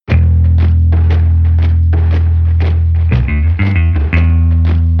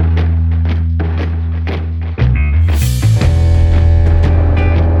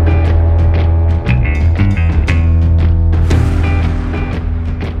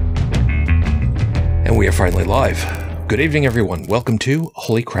We are finally live. Good evening, everyone. Welcome to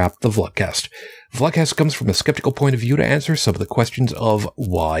Holy Crap, the Vlogcast. Vlogcast comes from a skeptical point of view to answer some of the questions of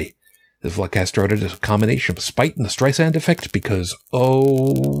why. The Vlogcast started as a combination of spite and the Streisand effect because,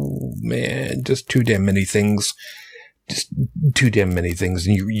 oh man, just too damn many things. Just too damn many things,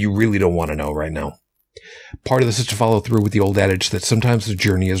 and you really don't want to know right now. Part of this is to follow through with the old adage that sometimes the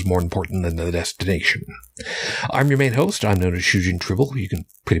journey is more important than the destination. I'm your main host. I'm known as Shujin Tribble. You can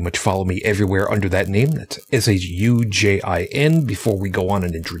pretty much follow me everywhere under that name. That's Shujin. Before we go on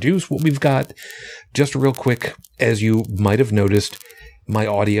and introduce what we've got, just real quick, as you might have noticed, my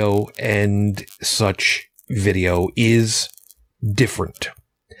audio and such video is different.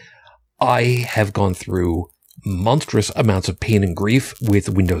 I have gone through monstrous amounts of pain and grief with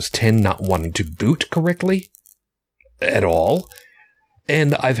Windows 10 not wanting to boot correctly at all.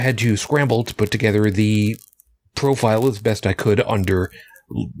 And I've had to scramble to put together the profile as best I could under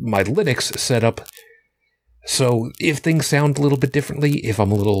my Linux setup. So if things sound a little bit differently, if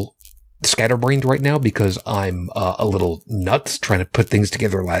I'm a little scatterbrained right now because I'm a little nuts trying to put things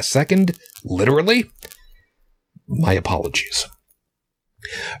together last second, literally, my apologies.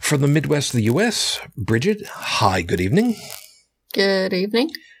 From the Midwest of the U.S., Bridget, hi, good evening. Good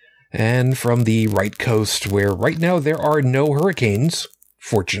evening. And from the right coast, where right now there are no hurricanes,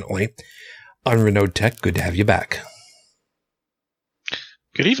 fortunately, Unrenode Tech, good to have you back.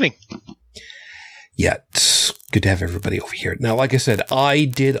 Good evening. Yeah, it's good to have everybody over here. Now, like I said, I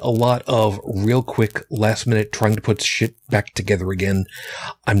did a lot of real quick, last minute trying to put shit back together again.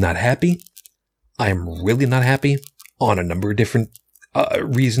 I'm not happy. I am really not happy on a number of different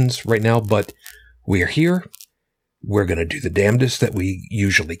reasons right now, but we are here. We're going to do the damnedest that we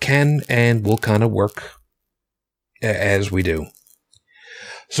usually can, and we'll kind of work as we do.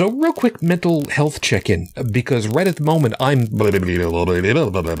 So real quick mental health check-in, because right at the moment I'm...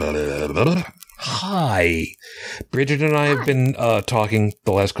 Hi. Bridget and I have been talking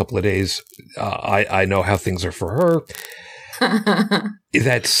the last couple of days. I know how things are for her.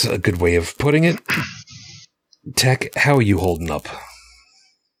 That's a good way of putting it. Tech, how are you holding up?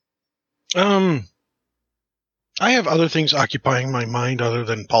 I have other things occupying my mind other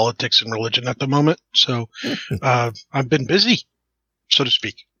than politics and religion at the moment, so I've been busy, so to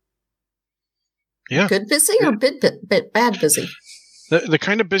speak. Yeah. Good busy or bad busy? The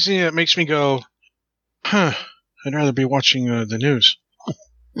kind of busy that makes me go, I'd rather be watching the news.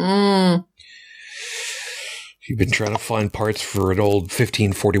 You've been trying to find parts for an old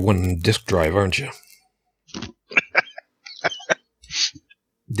 1541 disk drive, aren't you?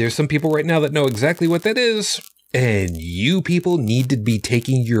 There's some people right now that know exactly what that is, and you people need to be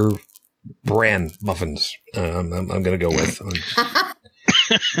taking your bran muffins. I'm going to go with.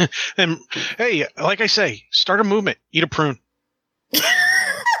 And hey, like I say, start a movement. Eat a prune.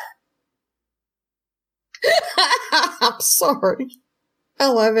 I'm sorry. I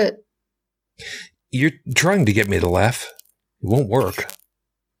love it. You're trying to get me to laugh. It won't work.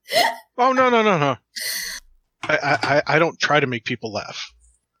 Oh, no. I don't try to make people laugh.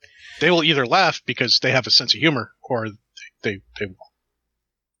 They will either laugh because they have a sense of humor, or they won't.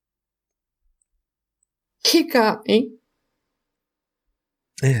 You got me.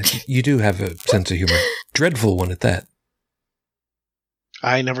 Yeah, you do have a sense of humor. Dreadful one at that.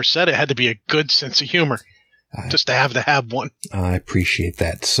 I never said it had to be a good sense of humor. Just to have one. I appreciate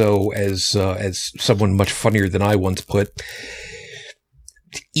that. So, as someone much funnier than I once put,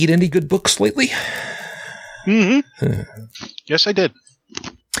 eat any good books lately? Mm-hmm. Yes, I did.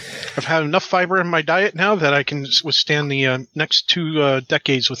 I've had enough fiber in my diet now that I can withstand the next 2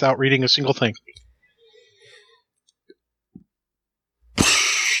 decades without reading a single thing.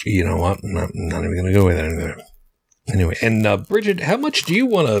 You know what? I'm not even going to go with it. Anyway, and Bridget, how much do you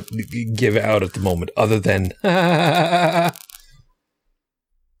want to give out at the moment other than...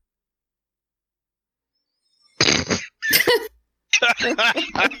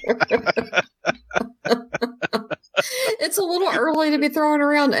 It's a little early to be throwing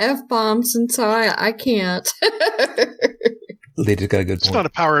around F-bombs, and so I can't. Lady's got a good point. It's not a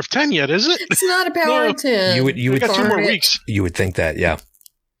power of 10 yet, is it? It's not a power of 10. You would got 2 more weeks. You would think that, yeah.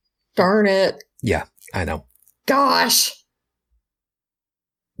 Darn it. Yeah, I know. Gosh.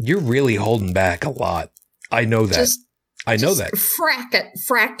 You're really holding back a lot. I know that. I know that.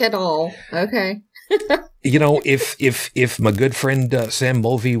 Frack it all. Okay. You know, if my good friend Sam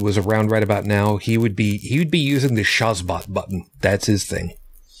Mulvey was around right about now, he would be using the Shazbot button. That's his thing.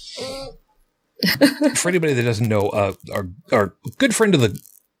 For anybody that doesn't know, our good friend of the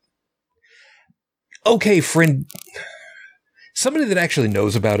friend, somebody that actually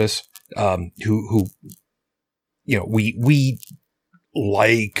knows about us, who you know we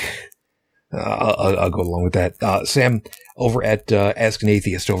like I'll go along with that. Sam, over at Ask an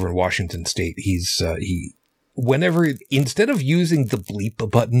Atheist over in Washington State, whenever, instead of using the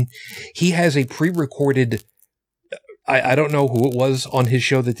bleep button, he has a pre-recorded, I don't know who it was on his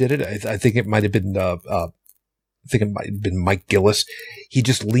show that did it. I think it might have been, Mike Gillis. He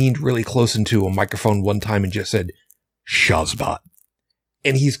just leaned really close into a microphone one time and just said, Shazbot.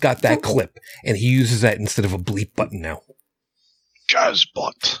 And he's got that clip, and he uses that instead of a bleep button now.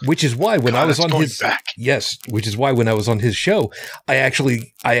 Shazbot. Which is why when I was on his which is why when I was on his show, I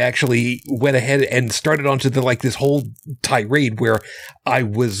actually went ahead and started onto this whole tirade where I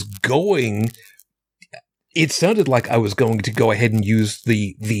was going. It sounded like I was going to go ahead and use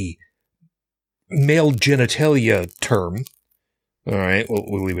the male genitalia term. All right,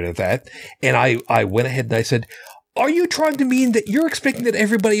 we'll leave it at that. And I went ahead and I said, are you trying to mean that you're expecting that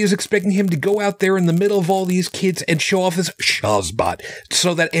everybody is expecting him to go out there in the middle of all these kids and show off his Shazbot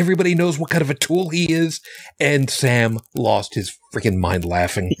so that everybody knows what kind of a tool he is? And Sam lost his freaking mind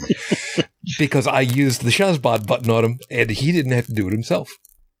laughing because I used the Shazbot button on him and he didn't have to do it himself.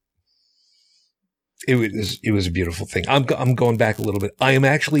 It was a beautiful thing. I'm going back a little bit. I am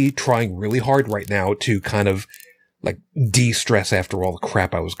actually trying really hard right now to kind of de-stress after all the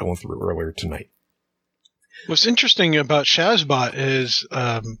crap I was going through earlier tonight. What's interesting about Shazbot is,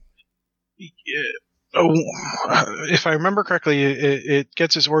 if I remember correctly, it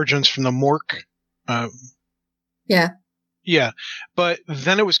gets its origins from the Mork. Yeah. Yeah. But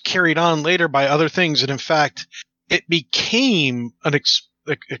then it was carried on later by other things. And in fact, it became an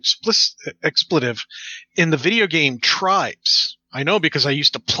expletive in the video game Tribes. I know because I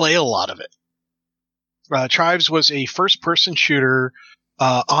used to play a lot of it. Tribes was a first-person shooter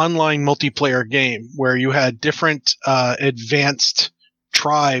online multiplayer game where you had different advanced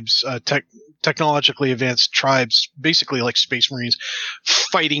tribes, technologically advanced tribes, basically like Space Marines,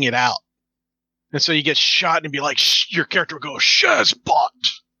 fighting it out. And so you get shot and it'd be like, your character would go, Shazbot!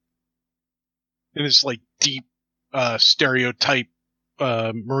 In this deep stereotype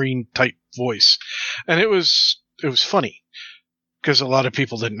Marine type voice. And it was funny because a lot of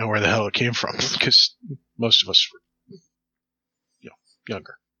people didn't know where the hell it came from because most of us were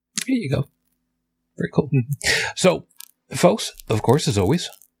younger. Here you go. Very cool. So, folks, of course, as always,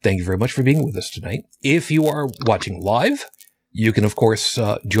 thank you very much for being with us tonight. If you are watching live, you can, of course,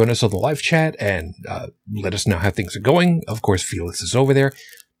 join us on the live chat and let us know how things are going. Of course, Felix is over there.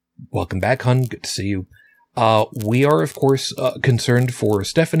 Welcome back, hon. Good to see you. We are, of course, concerned for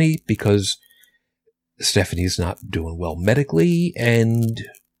Stephanie because Stephanie's not doing well medically and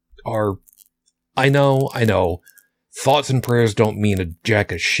I know, thoughts and prayers don't mean a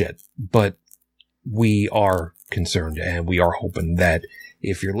jack of shit, but we are concerned and we are hoping that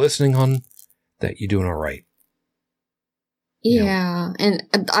if you're listening, hon, that you're doing all right. Yeah,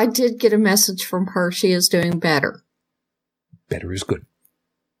 and I did get a message from her. She is doing better. Better is good.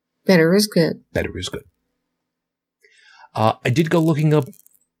 Better is good. Better is good. I did go looking up.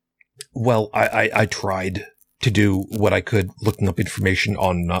 Well, I tried to do what I could looking up information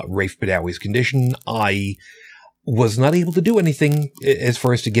on Rafe Badawi's condition. I was not able to do anything as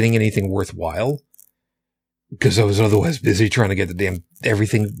far as to getting anything worthwhile because I was otherwise busy trying to get the damn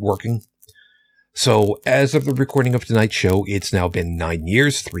everything working. So as of the recording of tonight's show, it's now been 9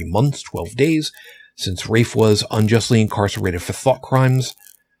 years, 3 months, 12 days since Rafe was unjustly incarcerated for thought crimes.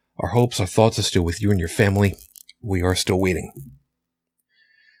 Our hopes, our thoughts are still with you and your family. We are still waiting.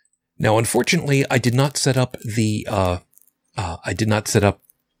 Now, unfortunately, I did not set up the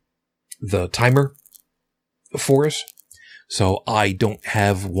timer for us, so I don't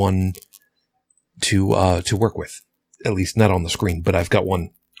have one to work with. At least not on the screen, but I've got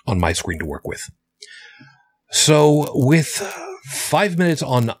one on my screen to work with. So, with 5 minutes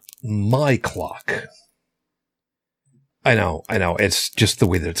on my clock, I know, it's just the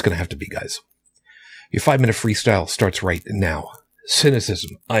way that it's going to have to be, guys. Your 5-minute freestyle starts right now.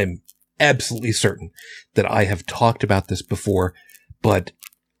 Cynicism. I'm absolutely certain that I have talked about this before, but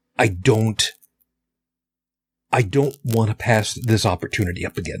I don't want to pass this opportunity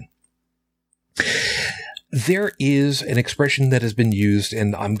up again. There is an expression that has been used,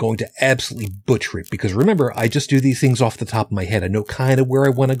 and I'm going to absolutely butcher it, because remember, I just do these things off the top of my head. I know kind of where I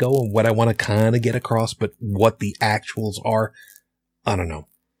want to go and what I want to kind of get across, but what the actuals are, I don't know.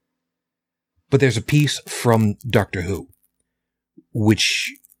 But there's a piece from Doctor Who,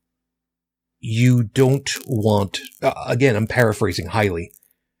 which you don't want, again, I'm paraphrasing highly,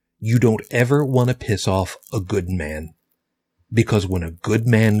 you don't ever want to piss off a good man, because when a good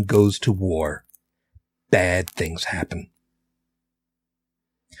man goes to war, bad things happen.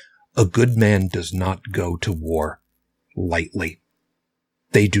 A good man does not go to war lightly.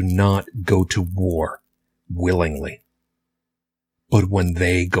 They do not go to war willingly. But when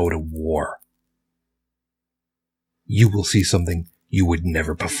they go to war, you will see something you would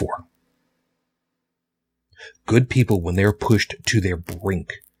never before. Good people, when they're pushed to their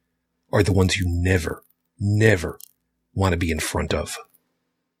brink, are the ones you never, never want to be in front of.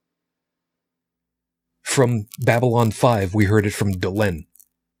 From Babylon 5, we heard it from Delenn.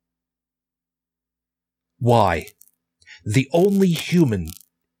 Why? The only human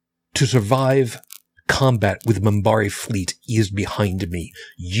to survive combat with Minbari fleet is behind me.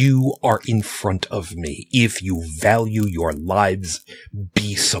 You are in front of me. If you value your lives,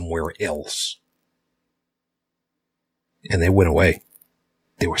 be somewhere else. And they went away.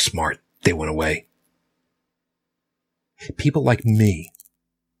 They were smart. They went away. People like me,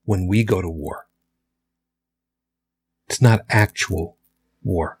 when we go to war, it's not actual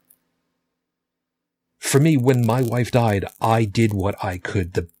war. For me, when my wife died, I did what I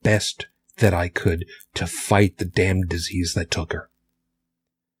could, the best that I could, to fight the damn disease that took her.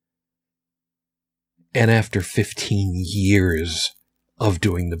 And after 15 years of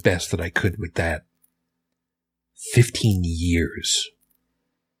doing the best that I could with that, 15 years,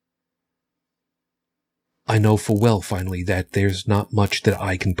 I know full well finally that there's not much that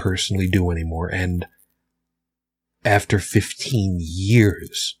I can personally do anymore. And after 15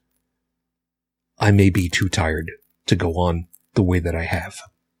 years, I may be too tired to go on the way that I have.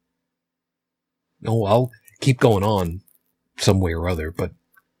 Oh, I'll keep going on some way or other, but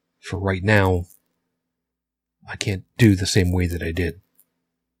for right now, I can't do the same way that I did.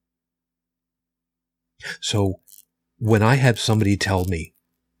 So, when I have somebody tell me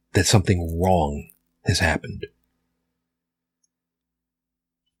that something wrong has happened,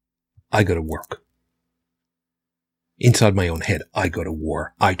 I go to work. Inside my own head, I go to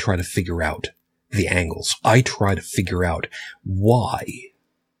war. I try to figure out the angles. I try to figure out why.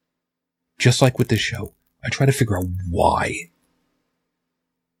 Just like with this show, I try to figure out why.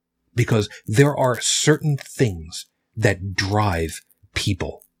 Because there are certain things that drive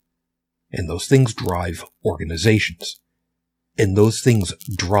people. And those things drive organizations. And those things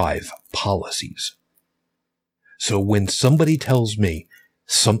drive policies. So when somebody tells me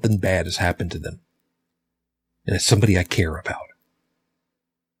something bad has happened to them, and it's somebody I care about,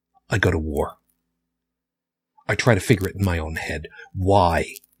 I go to war. I try to figure it in my own head.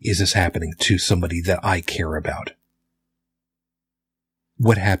 Why is this happening to somebody that I care about?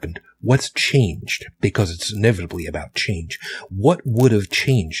 What happened? What's changed? Because it's inevitably about change. What would have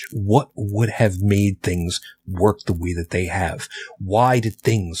changed? What would have made things work the way that they have? Why did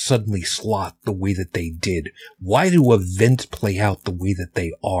things suddenly slot the way that they did? Why do events play out the way that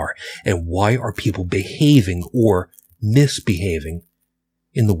they are? And why are people behaving or misbehaving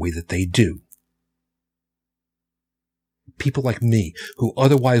in the way that they do? People like me, who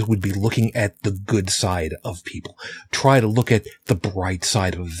otherwise would be looking at the good side of people, try to look at the bright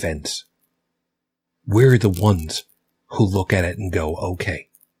side of events. We're the ones who look at it and go, okay,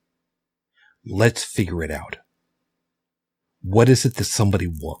 let's figure it out. What is it that somebody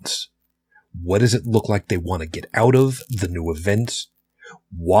wants? What does it look like they want to get out of the new events?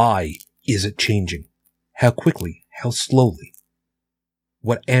 Why is it changing? How quickly? How slowly?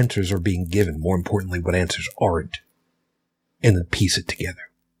 What answers are being given? More importantly, what answers aren't? And then piece it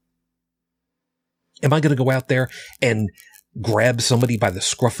together. Am I going to go out there and grab somebody by the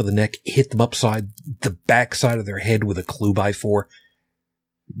scruff of the neck, hit them upside the backside of their head with a clue by four,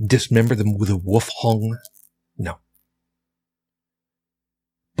 dismember them with a wolf hung? No.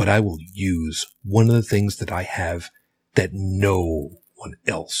 But I will use one of the things that I have that no one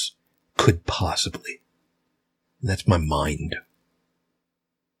else could possibly. And that's my mind.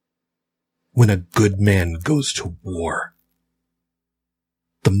 When a good man goes to war,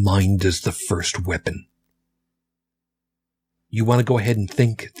 the mind is the first weapon. You want to go ahead and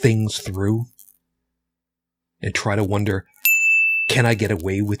think things through and try to wonder, can I get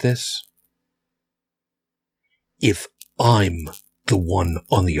away with this? If I'm the one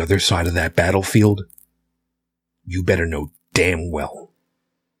on the other side of that battlefield, you better know damn well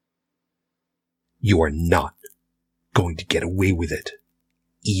you are not going to get away with it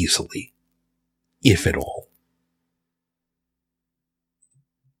easily, if at all.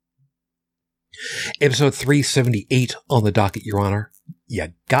 Episode 378 on the docket, Your Honor.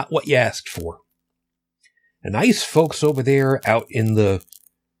 You got what you asked for. The nice folks over there out in the,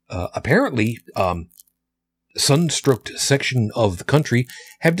 apparently, sunstroked section of the country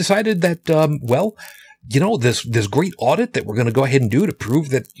have decided that, well, you know, this great audit that we're going to go ahead and do to prove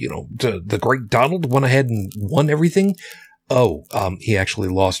that, you know, the great Donald went ahead and won everything. Oh, he actually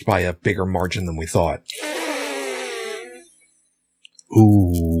lost by a bigger margin than we thought.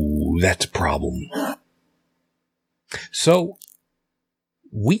 Ooh, that's a problem. So,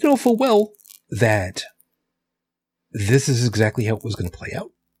 we know full well that this is exactly how it was going to play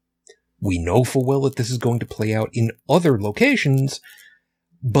out. We know full well that this is going to play out in other locations,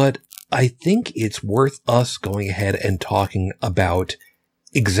 but I think it's worth us going ahead and talking about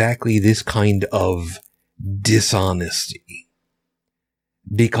exactly this kind of dishonesty.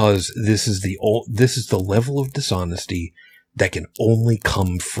 Because this is the level of dishonesty that can only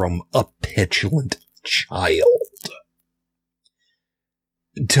come from a petulant child.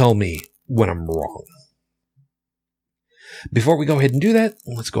 Tell me when I'm wrong. Before we go ahead and do that,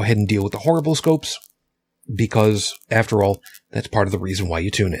 let's go ahead and deal with the horrible scopes, because, after all, that's part of the reason why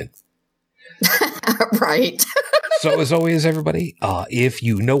you tune in. Right. So, as always, everybody, if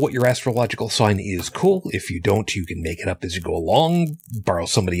you know what your astrological sign is, cool. If you don't, you can make it up as you go along, borrow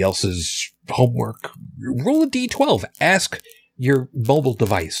somebody else's homework, roll a d12, ask your mobile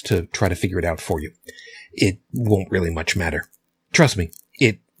device to try to figure it out for you. It won't really much matter. Trust me,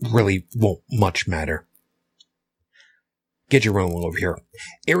 it really won't much matter. Get your rolling over here.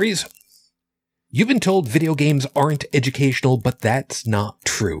 Aries, you've been told video games aren't educational, but that's not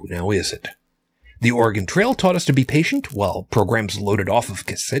true, now is it? The Oregon Trail taught us to be patient while programs loaded off of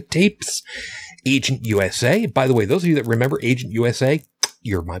cassette tapes. Agent USA, by the way, those of you that remember Agent USA,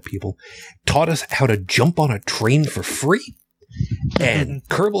 you're my people, taught us how to jump on a train for free. And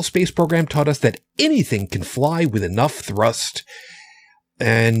Kerbal Space Program taught us that anything can fly with enough thrust.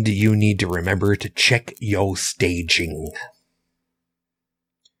 And you need to remember to check your staging.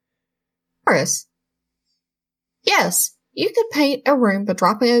 Taurus. Yes, you could paint a room by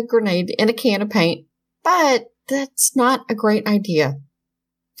dropping a grenade in a can of paint, but that's not a great idea.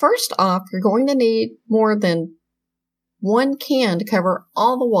 First off, you're going to need more than one can to cover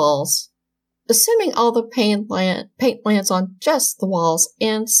all the walls, assuming all the paint lands on just the walls.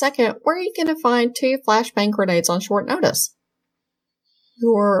 And second, where are you going to find 2 flashbang grenades on short notice?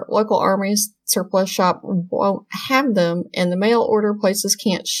 Your local army's surplus shop won't have them, and the mail order places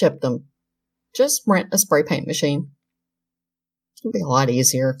can't ship them. Just rent a spray paint machine. It'd be a lot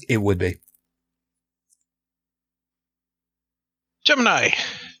easier. It would be. Gemini.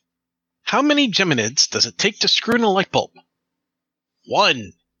 How many Geminids does it take to screw in a light bulb?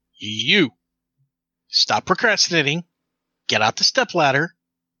 1. You. Stop procrastinating, get out the stepladder,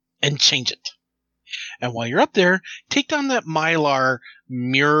 and change it. And while you're up there, take down that Mylar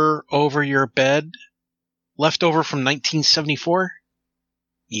mirror over your bed, left over from 1974.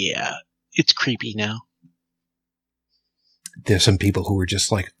 Yeah, it's creepy now. There's some people who are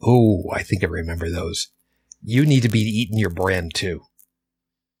just like, oh, I think I remember those. You need to be eating your brand too.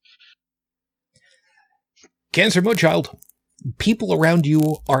 Cancer Mode Child. People around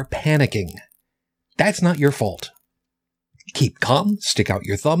you are panicking. That's not your fault. Keep calm, stick out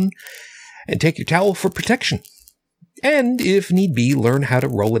your thumb, and take your towel for protection. And, if need be, learn how to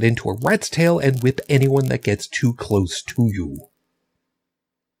roll it into a rat's tail and whip anyone that gets too close to you.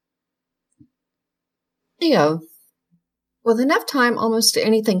 Leo. With enough time, almost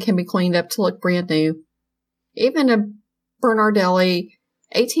anything can be cleaned up to look brand new. Even a Bernardelli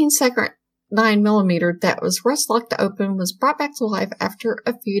 18-second 9mm that was rust-locked to open was brought back to life after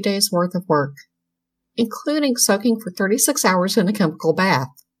a few days' worth of work, including soaking for 36 hours in a chemical bath.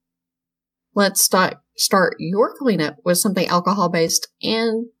 Let's start your cleanup with something alcohol-based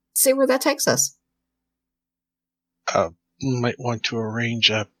and see where that takes us. Might want to arrange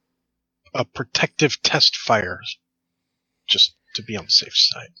a protective test fire, just to be on the safe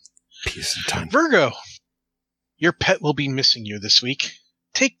side. Piece of time. Virgo, your pet will be missing you this week.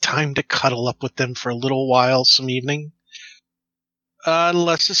 Take time to cuddle up with them for a little while some evening.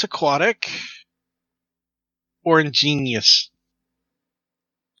 Unless it's aquatic or ingenious.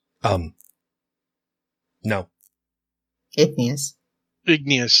 No. Igneous.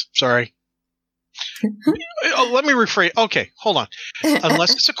 Igneous, sorry. Let me rephrase. Okay, hold on.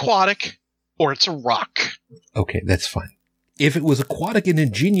 Unless it's aquatic or it's a rock. Okay, that's fine. If it was aquatic and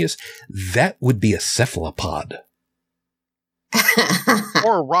ingenious, that would be a cephalopod.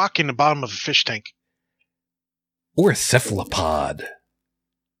 Or a rock in the bottom of a fish tank. Or a cephalopod.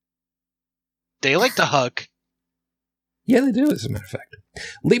 They like to hug. Yeah, they do, as a matter of fact.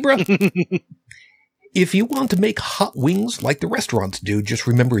 Libra, if you want to make hot wings like the restaurants do, just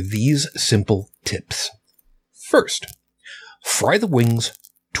remember these simple tips. First, fry the wings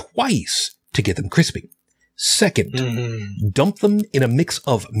twice to get them crispy. Second, dump them in a mix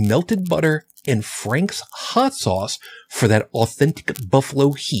of melted butter and Frank's hot sauce for that authentic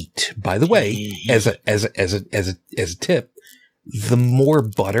buffalo heat. By the way, as a tip, the more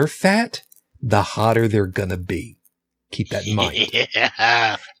butter fat, the hotter they're gonna be. Keep that in mind.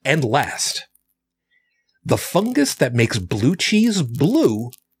 Yeah. And last, the fungus that makes blue cheese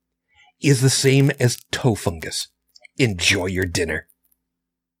blue is the same as toe fungus. Enjoy your dinner.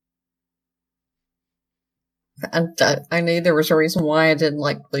 I knew there was a reason why I didn't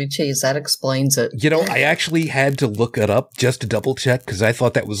like blue cheese. That explains it. You know, I actually had to look it up just to double check because I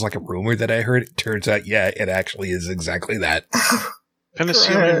thought that was like a rumor that I heard. It turns out, yeah, it actually is exactly that.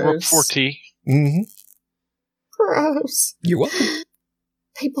 Penicillin Roquefort tea. Mm-hmm. Gross. You're welcome.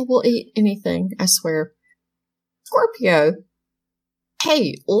 People will eat anything, I swear. Scorpio.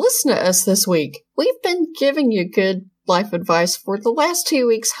 Hey, listen to us this week. We've been giving you good life advice for the last 2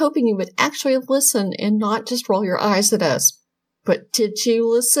 weeks, hoping you would actually listen and not just roll your eyes at us. But did you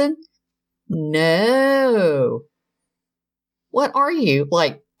listen? No. What are you,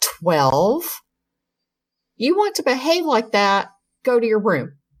 like 12? You want to behave like that, go to your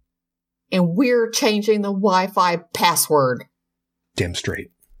room. And we're changing the Wi-Fi password. Damn straight.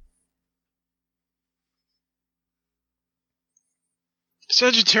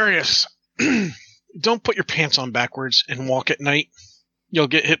 Sagittarius. Don't put your pants on backwards and walk at night. You'll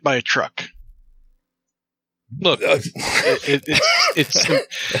get hit by a truck. Look,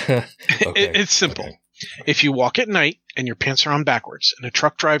 it's simple. If you walk at night and your pants are on backwards and a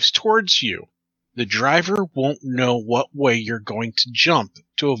truck drives towards you, the driver won't know what way you're going to jump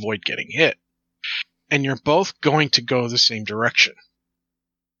to avoid getting hit. And you're both going to go the same direction.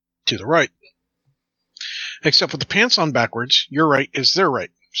 To the right. Except with the pants on backwards, your right is their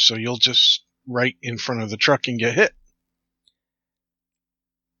right. So you'll just right in front of the truck and get hit.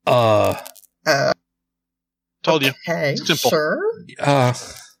 Told you. Okay, Simple. sure.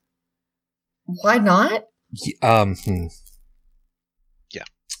 Why not? Yeah.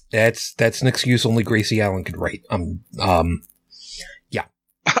 That's an excuse only Gracie Allen could write. Yeah.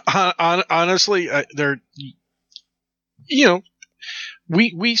 Honestly,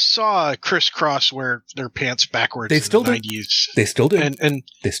 we saw Crisscross wear their pants backwards. They still in the do. 90s. They still do. And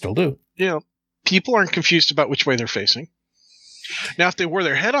they still do. You know, people aren't confused about which way they're facing. Now, if they wore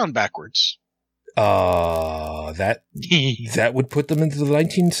their head on backwards, that would put them into the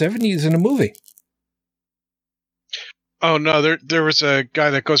 1970s in a movie. Oh no, there was a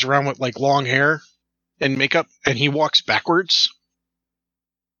guy that goes around with like long hair and makeup, and he walks backwards.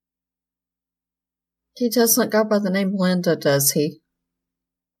 He doesn't go by the name Linda, does he?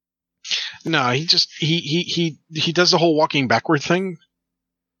 No, he just he does the whole walking backward thing,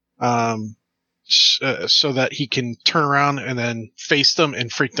 so that he can turn around and then face them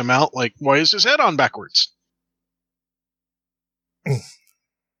and freak them out. Like, why is his head on backwards?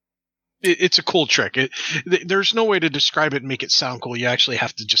 It's a cool trick. There's no way to describe it and make it sound cool. You actually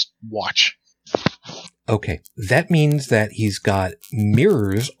have to just watch. Okay, that means that he's got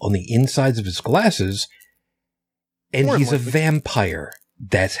mirrors on the insides of his glasses, and he's a vampire.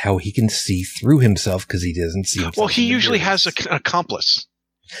 That's how he can see through himself, because he doesn't see himself. Well, he usually has an accomplice.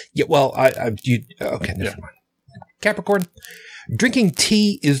 Yeah, well, okay, never mind. Capricorn, drinking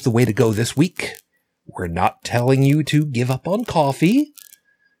tea is the way to go this week. We're not telling you to give up on coffee.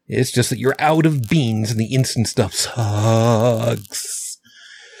 It's just that you're out of beans and the instant stuff sucks.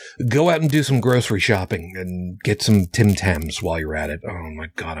 Go out and do some grocery shopping and get some Tim Tams while you're at it. Oh my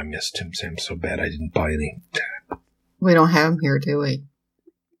God, I miss Tim Tams so bad I didn't buy any. We don't have them here, do we?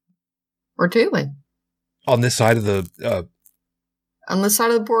 Or do we? On this side of the... on the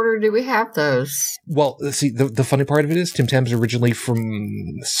side of the border, do we have those? Well, see, the funny part of it is Tim Tams originally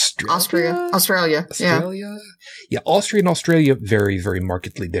from Australia. Yeah, Austria and Australia, very, very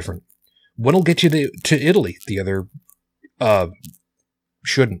markedly different. One will get you to Italy. The other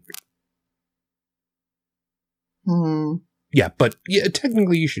shouldn't. Yeah, but yeah,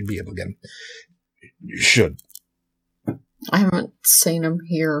 technically you should be able to get them. You should. I haven't seen them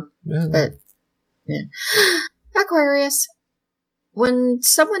here, Yeah. but yeah. Aquarius. When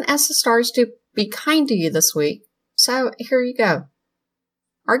someone asks the stars to be kind to you this week, so here you go.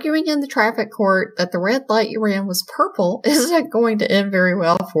 Arguing in the traffic court that the red light you ran was purple isn't going to end very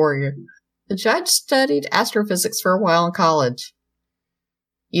well for you. The judge studied astrophysics for a while in college.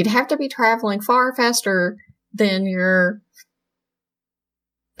 You'd have to be traveling far faster than your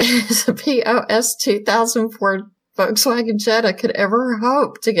POS 2004 Volkswagen Jetta could ever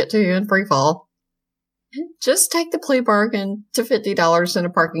hope to get to you in free fall. Just take the plea bargain to $50 and a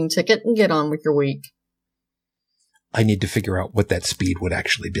parking ticket and get on with your week. I need to figure out what that speed would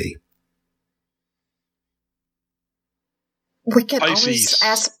actually be. We could always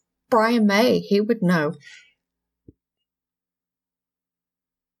ask Brian May. He would know.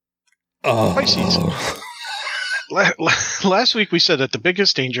 Pisces. Last week we said that the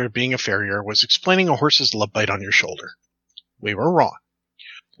biggest danger of being a farrier was explaining a horse's love bite on your shoulder. We were wrong.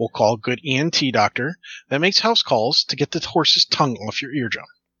 We'll call a good ENT doctor that makes house calls to get the horse's tongue off your eardrum.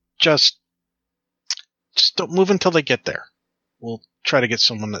 Just don't move until they get there. We'll try to get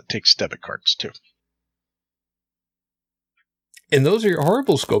someone that takes debit cards too. And those are your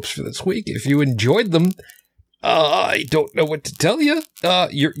horrible scopes for this week. If you enjoyed them, I don't know what to tell you.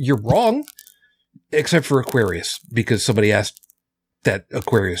 You're wrong, except for Aquarius, because somebody asked that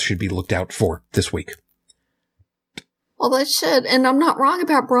Aquarius should be looked out for this week. Well, they should, and I'm not wrong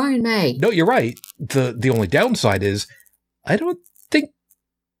about Brian May. No, you're right. The only downside is, I don't think.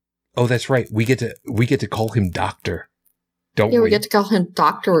 Oh, that's right. We get to call him Doctor, don't we? Yeah, we get to call him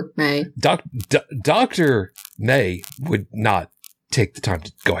Dr. May. Dr. May would not take the time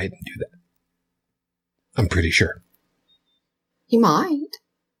to go ahead and do that. I'm pretty sure. He might.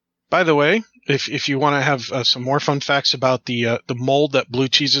 By the way, if you want to have some more fun facts about the mold that blue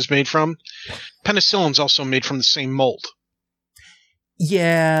cheese is made from, penicillin's also made from the same mold.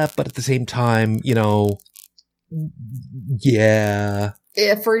 Yeah, but at the same time, yeah.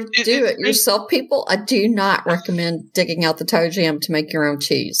 If for do-it-yourself people, I do not recommend digging out the toe jam to make your own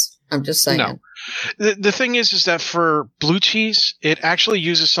cheese. I'm just saying. No. The thing is that for blue cheese, it actually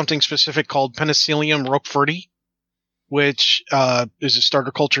uses something specific called Penicillium roqueforti, which is a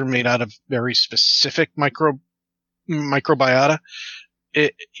starter culture made out of very specific microbiota.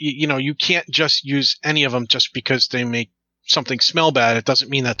 You can't just use any of them just because they make something smell bad. It doesn't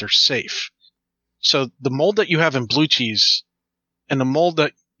mean that they're safe. So the mold that you have in blue cheese and the mold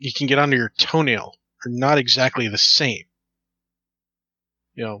that you can get under your toenail are not exactly the same.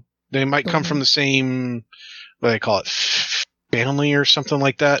 They might come from the same, what do they call it, family or something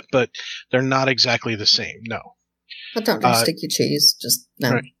like that, but they're not exactly the same. No. But don't do sticky cheese. Just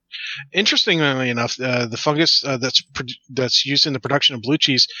no. Right. Interestingly enough, the fungus that's used in the production of blue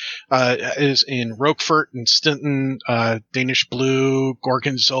cheese is in Roquefort and Stilton, Danish blue,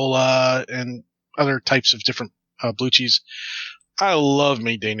 Gorgonzola, and other types of different blue cheese. I love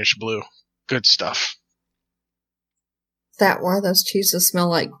me Danish blue. Good stuff. Is that why those cheeses smell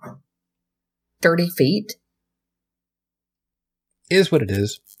like 30 feet? Is what it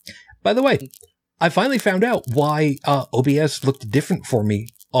is. By the way, I finally found out why OBS looked different for me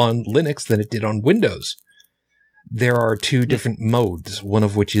on Linux than it did on Windows. There are two different modes, one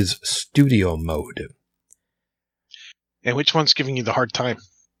of which is Studio mode. And which one's giving you the hard time?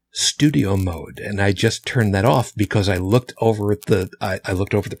 Studio mode, and I just turned that off because I looked over at I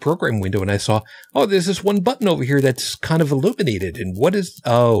looked over the program window and I saw, oh, there's this one button over here that's kind of illuminated. And what is?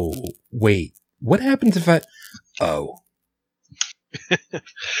 Oh, wait, what happens if I? Oh.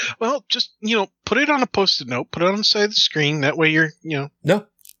 Well, just, put it on a Post-it note, put it on the side of the screen. That way you're, No,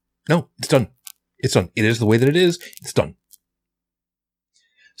 it's done. It's done. It is the way that it is. It's done.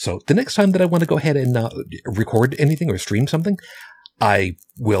 So the next time that I want to go ahead and record anything or stream something, I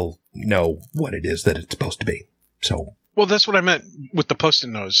will know what it is that it's supposed to be. So. Well, that's what I meant with the Post-it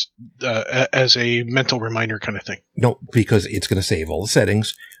notes as a mental reminder kind of thing. No, because it's going to save all the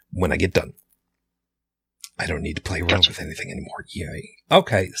settings when I get done. I don't need to play around with anything anymore. Yay.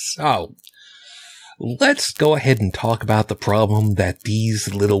 Okay, so let's go ahead and talk about the problem that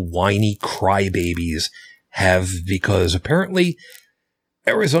these little whiny crybabies have, because apparently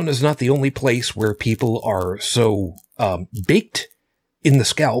Arizona is not the only place where people are so baked in the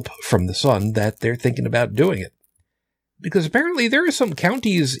scalp from the sun that they're thinking about doing it. Because apparently there are some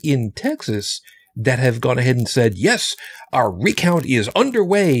counties in Texas that have gone ahead and said, yes, our recount is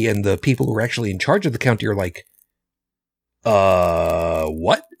underway, and the people who are actually in charge of the county are like,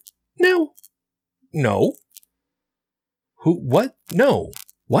 what? No. Who, what? No.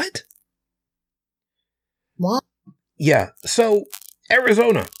 What? What? Yeah, so,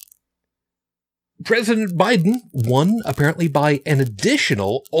 Arizona. President Biden won, apparently by an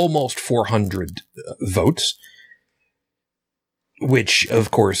additional almost 400 votes, which,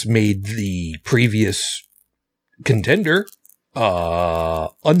 of course, made the previous contender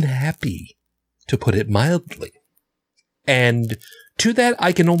unhappy, to put it mildly. And to that,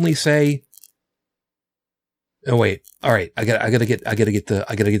 I can only say, oh wait, all right, I gotta get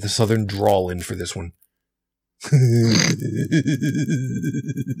the Southern drawl in for this one.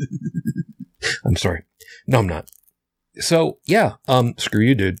 I'm sorry. No, I'm not. So yeah, screw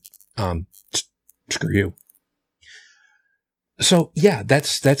you, dude. Screw you. So yeah,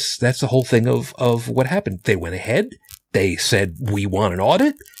 that's the whole thing of what happened. They went ahead. They said, we want an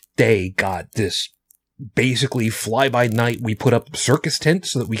audit. They got this basically fly by night. We put up a circus tent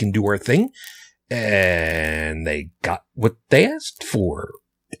so that we can do our thing. And they got what they asked for.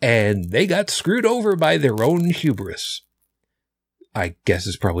 and they got screwed over by their own hubris. I guess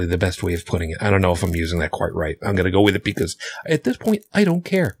is probably the best way of putting it. I don't know if I'm using that quite right. I'm going to go with it because at this point, I don't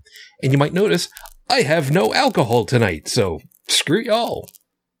care. And you might notice I have no alcohol tonight, so screw y'all.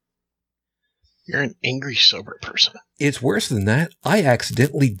 You're an angry, sober person. It's worse than that. I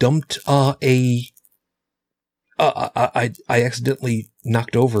accidentally dumped I accidentally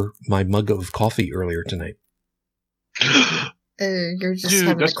knocked over my mug of coffee earlier tonight. You're just Dude,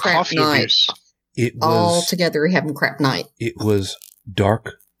 having a that's crap coffee night. abuse. It was All together, you're having a crap night. It was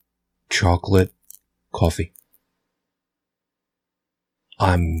dark chocolate coffee.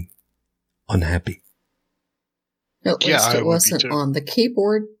 I'm unhappy. At Yeah, least I would it be wasn't too. on the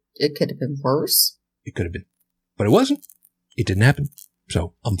keyboard. It could have been worse. It could have been, but it wasn't. It didn't happen,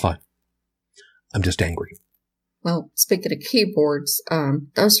 so I'm fine. I'm just angry. Well, speaking of keyboards,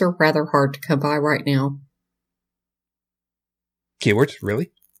 those are rather hard to come by right now. Keywords,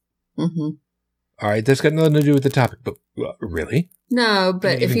 really? Mm-hmm. All right, that's got nothing to do with the topic, but really? No,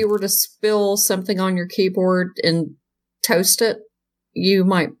 but if Even- you were to spill something on your keyboard and toast it, you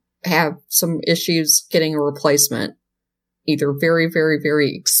might have some issues getting a replacement. Either very, very,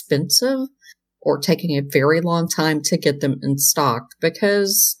 very expensive or taking a very long time to get them in stock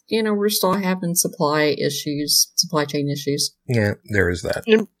because, we're still having supply chain issues. Yeah, there is that.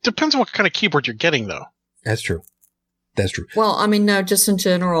 It depends on what kind of keyboard you're getting, though. That's true. That's true. Well, no, just in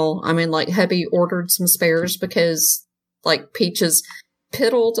general. Like, hubby ordered some spares because, like, Peaches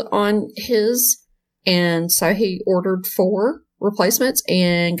piddled on his, and so he ordered 4 replacements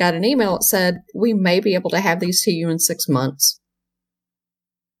and got an email that said, we may be able to have these to you in 6 months.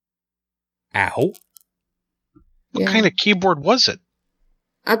 Ow. What kind of keyboard was it?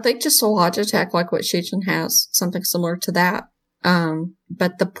 I think just a Logitech, like what Shijin has, something similar to that.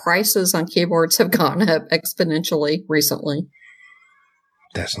 But the prices on keyboards have gone up exponentially recently.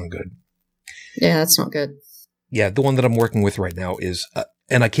 That's not good. Yeah, that's not good. Yeah, the one that I'm working with right now is,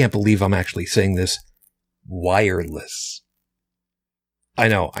 and I can't believe I'm actually saying this, wireless. I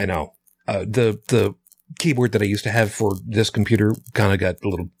know. The keyboard that I used to have for this computer kind of got a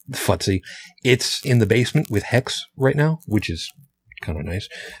little futzy. It's in the basement with Hex right now, which is kind of nice.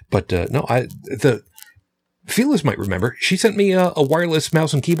 But Phyllis might remember. She sent me a wireless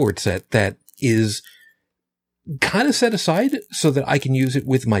mouse and keyboard set that is kind of set aside so that I can use it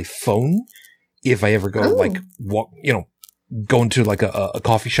with my phone if I ever go go into like a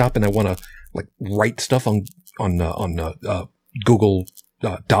coffee shop and I want to like write stuff on Google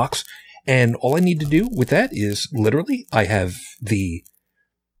Docs. And all I need to do with that is literally I have the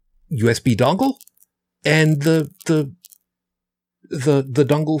USB dongle and the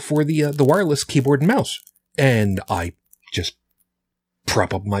dongle for the wireless keyboard and mouse. And I just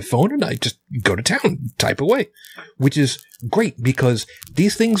prop up my phone and I just go to town, type away, which is great because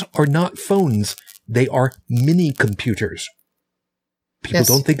these things are not phones. They are mini computers. People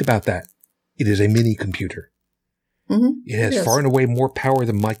don't think about that. It is a mini computer. Mm-hmm. It has far and away more power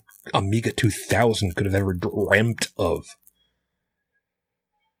than my Amiga 2000 could have ever dreamt of.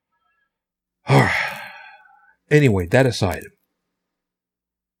 Anyway, that aside.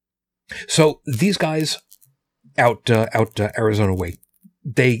 So these guys out Arizona way,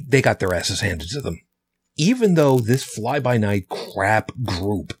 they got their asses handed to them. Even though this fly-by-night crap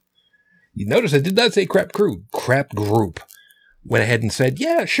group, you notice I did not say crap crew, crap group, went ahead and said,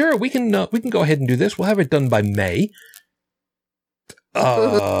 yeah, sure, we can go ahead and do this. We'll have it done by May.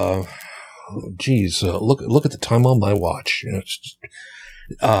 Geez, look at the time on my watch.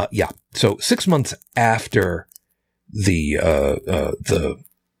 Yeah. So 6 months after the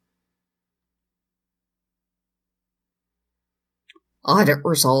audit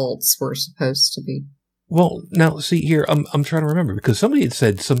results were supposed to be. Well, now see here, I'm trying to remember because somebody had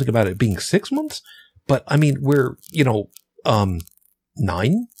said something about it being 6 months, but I mean we're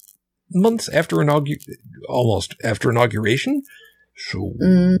 9 months after almost after inauguration, so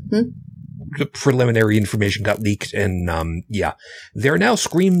the preliminary information got leaked, and there are now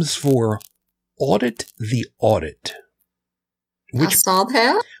screams for audit the audit. I saw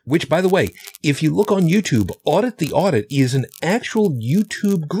that. Which, by the way, if you look on YouTube, Audit the Audit is an actual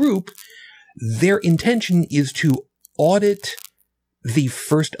YouTube group. Their intention is to audit the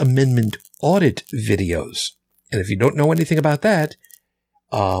First Amendment audit videos. And if you don't know anything about that,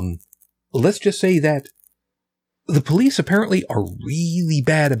 let's just say that the police apparently are really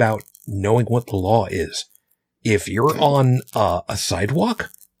bad about knowing what the law is. If you're on a sidewalk,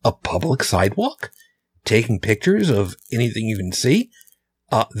 a public sidewalk, taking pictures of anything you can see,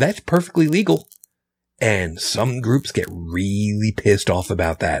 that's perfectly legal. And some groups get really pissed off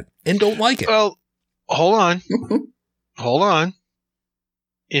about that and don't like it. Well, hold on. Hold on.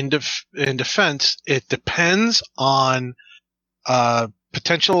 in defense, it depends on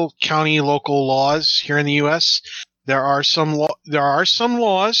potential county local laws here in the U.S. There are some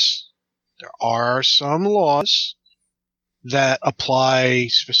laws that apply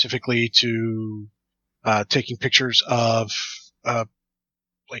specifically to taking pictures of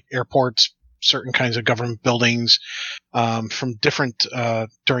like airports, certain kinds of government buildings, from different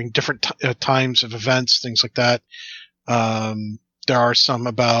during different times of events, things like that. There are some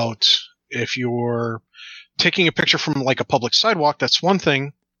about if you're taking a picture from like a public sidewalk, that's one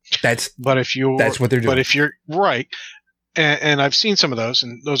thing. That's what they're doing. But if you're right, and I've seen some of those,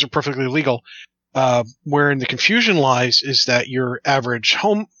 and those are perfectly legal. Wherein the confusion lies is that your average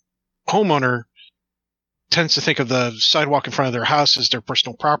homeowner tends to think of the sidewalk in front of their house as their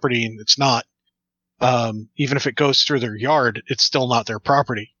personal property, and it's not. Even if it goes through their yard, it's still not their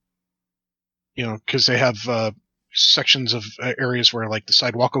property. You know, because they have sections of areas where like the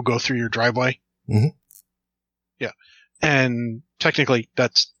sidewalk will go through your driveway. Mm-hmm. Yeah, and technically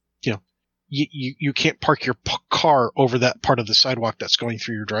that's, you know, you can't park your car over that part of the sidewalk that's going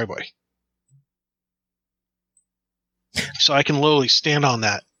through your driveway. So I can literally stand on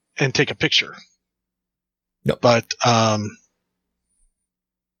that and take a picture. Yep. But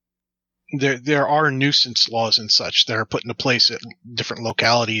there are nuisance laws and such that are put into place at different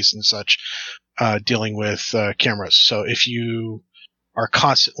localities and such, dealing with cameras. So if you are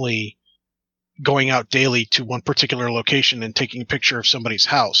constantly going out daily to one particular location and taking a picture of somebody's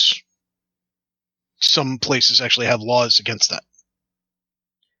house, some places actually have laws against that.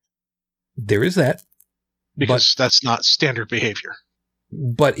 There is that. Because that's not standard behavior.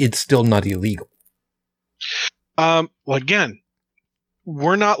 But it's still not illegal. Well, again,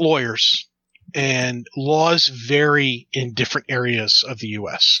 we're not lawyers, and laws vary in different areas of the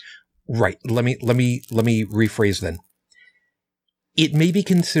U.S. Right. Let me rephrase then. It may be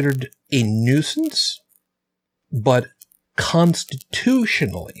considered a nuisance, but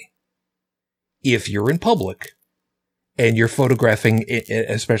constitutionally, if you're in public and you're photographing,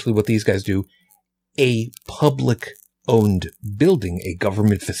 especially what these guys do, a public-owned building, a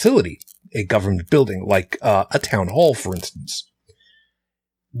government facility, a government building, like a town hall, for instance,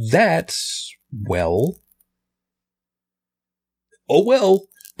 that's, well,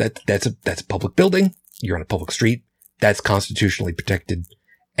 that's a public building. You're on a public street. That's constitutionally protected.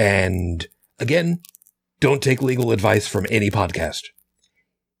 And again, don't take legal advice from any podcast,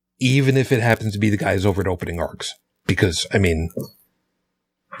 even if it happens to be the guys over at Opening Arcs, because, I mean,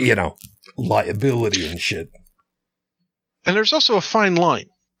 you know, liability and shit. And there's also a fine line.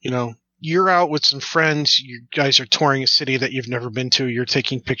 You know, you're out with some friends, you guys are touring a city that you've never been to, you're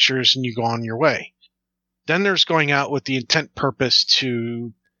taking pictures and you go on your way. Then there's going out with the intent purpose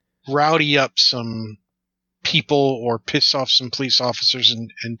to rowdy up some people or piss off some police officers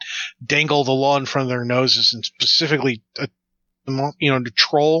and dangle the law in front of their noses, and specifically, you know, to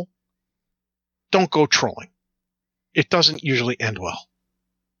troll. Don't go trolling. It doesn't usually end well.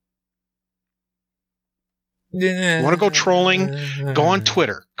 You want to go trolling? Go on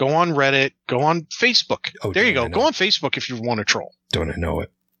Twitter. Go on Reddit. Go on Facebook. Oh, there you go. Go on Facebook if you want to troll. Don't I know it?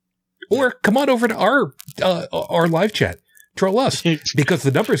 Or come on over to our live chat. Troll us. Because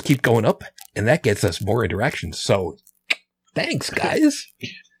the numbers keep going up, and that gets us more interactions. So, thanks, guys.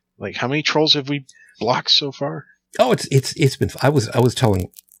 Like, how many trolls have we blocked so far? Oh, it's been. I was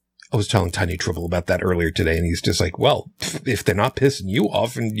telling Tiny Tribble about that earlier today, and he's just like, well, if they're not pissing you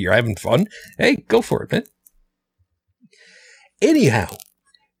off and you're having fun, hey, go for it, man. Anyhow,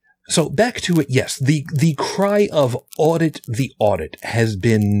 so back to it. Yes, the cry of audit the audit has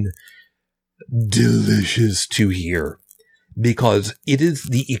been delicious to hear, because it is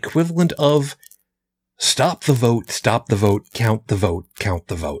the equivalent of stop the vote, count the vote, count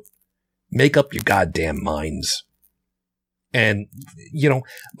the vote. Make up your goddamn minds. And, you know,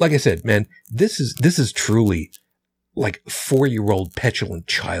 like I said, man, this is truly like 4-year-old petulant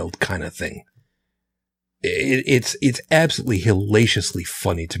child kind of thing. It's absolutely hellaciously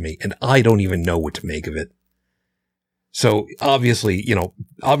funny to me, and I don't even know what to make of it. So obviously,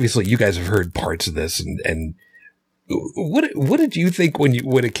 you guys have heard parts of this, and what did you think when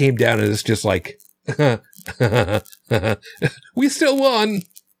it came down and it's just like, we still won?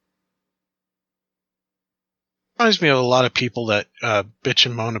 Reminds me of a lot of people that bitch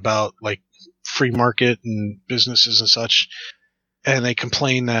and moan about like free market and businesses and such, and they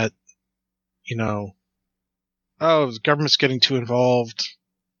complain that, you know, oh, the government's getting too involved,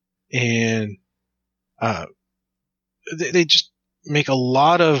 and they just make a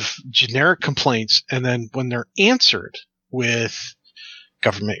lot of generic complaints, and then when they're answered with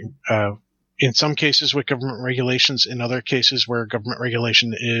government, in some cases with government regulations, in other cases where government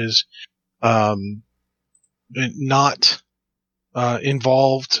regulation is not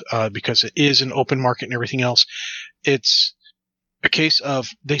involved because it is an open market and everything else. It's a case of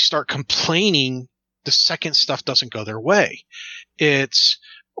they start complaining the second stuff doesn't go their way. It's,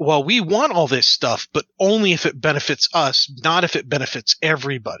 well, we want all this stuff, but only if it benefits us, not if it benefits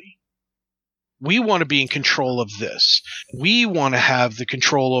everybody. We want to be in control of this. We want to have the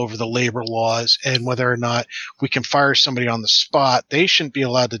control over the labor laws and whether or not we can fire somebody on the spot. They shouldn't be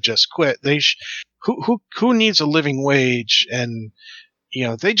allowed to just quit. Who needs a living wage? And,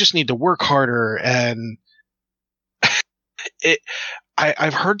 they just need to work harder. And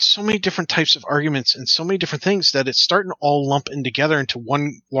I've heard so many different types of arguments and so many different things that it's starting to all lump in together into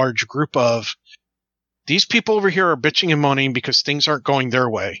one large group of these people over here are bitching and moaning because things aren't going their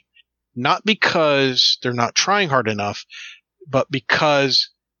way. Not because they're not trying hard enough, but because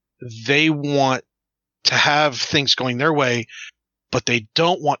they want to have things going their way, but they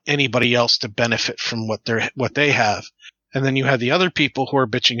don't want anybody else to benefit from what they have. And then you have the other people who are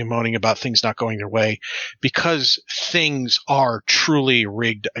bitching and moaning about things not going their way because things are truly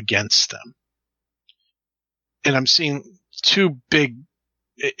rigged against them. And I'm seeing two big,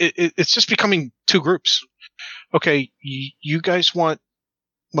 it's just becoming two groups. Okay, you guys want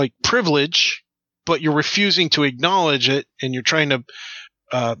like privilege, but you're refusing to acknowledge it, and you're trying to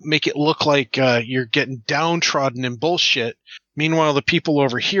make it look like you're getting downtrodden in bullshit. Meanwhile, the people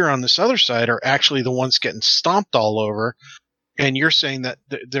over here on this other side are actually the ones getting stomped all over, and you're saying that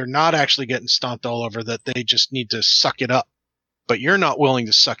they're not actually getting stomped all over, that they just need to suck it up, but you're not willing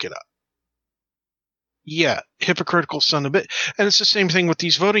to suck it up. Yeah, hypocritical son of a bitch. And it's the same thing with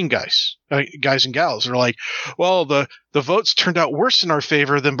these voting guys and gals. They're like, well, the votes turned out worse in our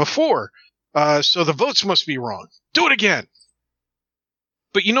favor than before, so the votes must be wrong. Do it again.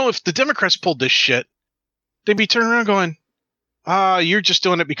 But if the Democrats pulled this shit, they'd be turning around going, you're just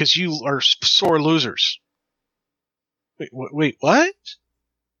doing it because you are sore losers. Wait, what?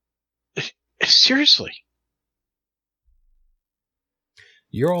 Seriously?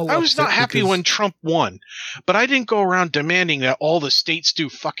 I was not happy when Trump won, but I didn't go around demanding that all the states do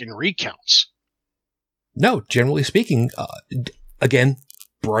fucking recounts. No, generally speaking, again,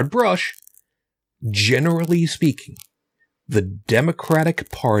 broad brush, generally speaking, the Democratic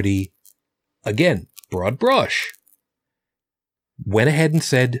Party, again, broad brush, went ahead and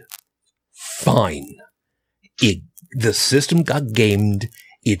said, fine, the system got gamed,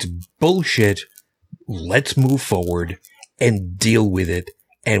 it's bullshit, let's move forward and deal with it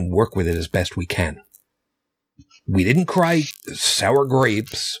and work with it as best we can. We didn't cry sour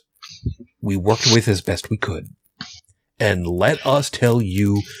grapes. We worked with as best we could. And let us tell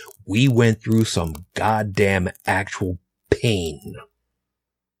you, we went through some goddamn actual pain.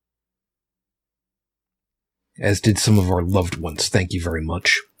 As did some of our loved ones. Thank you very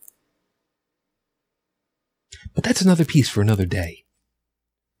much. But that's another piece for another day.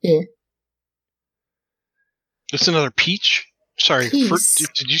 Yeah. It's another peach? Sorry, fruit.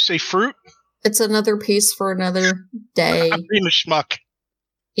 Did you say fruit? It's another piece for another day. I'm being a schmuck.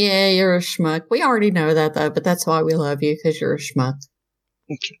 Yeah, you're a schmuck. We already know that, though, but that's why we love you, because you're a schmuck.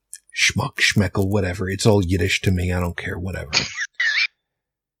 Okay. Schmuck, schmeckle, whatever. It's all Yiddish to me. I don't care, whatever.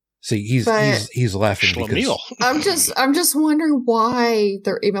 See, he's laughing because I'm just wondering why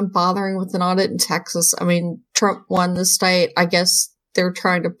they're even bothering with an audit in Texas. I mean, Trump won the state. I guess they're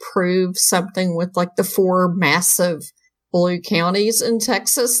trying to prove something with like the 4 massive blue counties in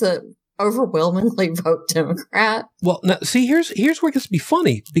Texas that overwhelmingly vote Democrat. Well, now, see, here's where it gets to be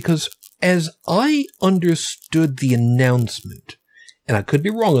funny, because as I understood the announcement, and I could be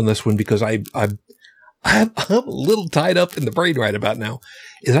wrong on this one because I'm a little tied up in the brain right about now.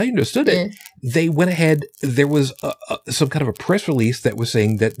 As I understood it, they went ahead. There was some kind of a press release that was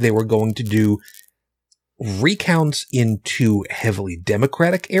saying that they were going to do recounts in 2 heavily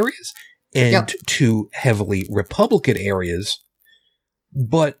Democratic areas and 2 heavily Republican areas,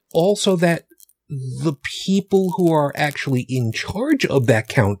 but also that the people who are actually in charge of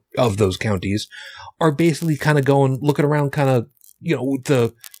those counties are basically kind of looking around, kind of,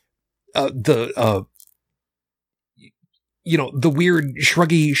 the weird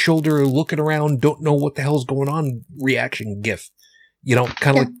shruggy shoulder, looking around, don't know what the hell's going on reaction gif.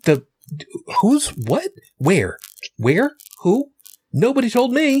 Kind of like the who's what, where, who? Nobody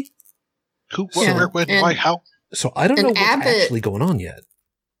told me. Who, where, when, why, how? So I don't know what's actually going on yet.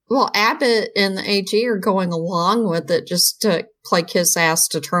 Well, Abbott and the AG are going along with it just to play kiss ass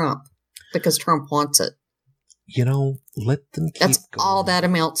to Trump because Trump wants it. Let them keep That's going. all that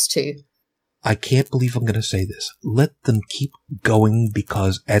amounts to. I can't believe I'm going to say this. Let them keep going,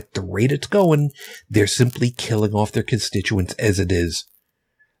 because at the rate it's going, they're simply killing off their constituents as it is.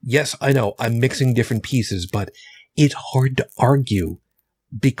 Yes, I know I'm mixing different pieces, but it's hard to argue,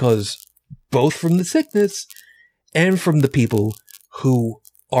 because both from the sickness and from the people who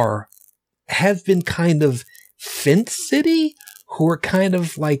have been kind of fence city, who are kind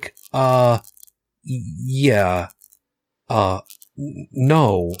of like,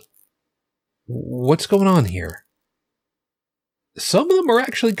 no. What's going on here? Some of them are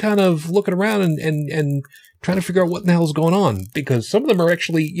actually kind of looking around and trying to figure out what the hell is going on, because some of them are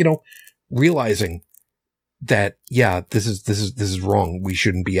actually, realizing that, yeah, this is wrong. We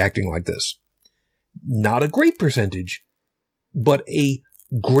shouldn't be acting like this. Not a great percentage, but a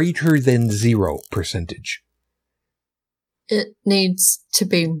greater than 0%. It needs to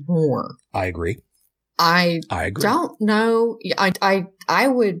be more. I agree. I agree. Don't know. I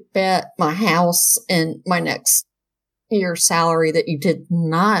would bet my house and my next year's salary that you did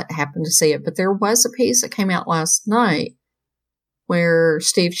not happen to see it, but there was a piece that came out last night where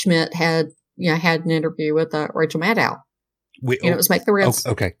Steve Schmidt had an interview with Rachel Maddow. It was making the rounds.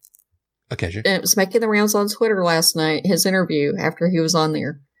 Okay. Okay. And it was making the rounds on Twitter last night, his interview after he was on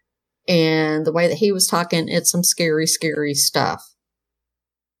there. And the way that he was talking, it's some scary, scary stuff.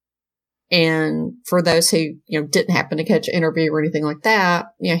 And for those who, didn't happen to catch an interview or anything like that,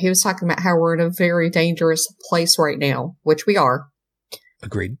 he was talking about how we're in a very dangerous place right now, which we are.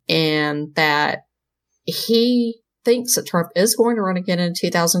 Agreed. And that he thinks that Trump is going to run again in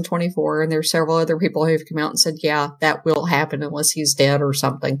 2024. And there's several other people who've come out and said, yeah, that will happen unless he's dead or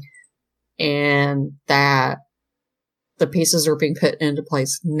something. And that the pieces are being put into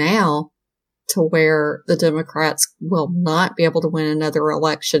place now to where the Democrats will not be able to win another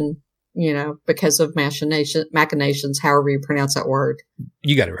election, because of machinations, however you pronounce that word.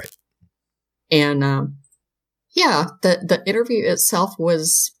 You got it right. And, the interview itself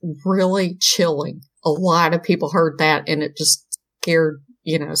was really chilling. A lot of people heard that and it just scared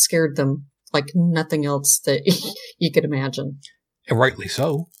them like nothing else that you could imagine. And rightly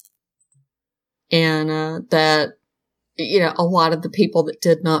so. And, that, a lot of the people that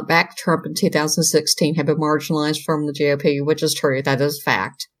did not back Trump in 2016 have been marginalized from the GOP, which is true. That is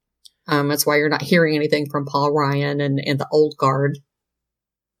fact. That's why you're not hearing anything from Paul Ryan and the old guard.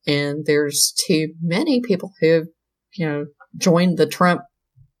 And there's too many people who have, joined the Trump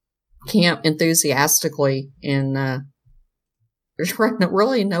camp enthusiastically, and there's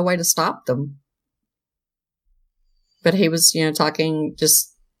really no way to stop them. But he was, talking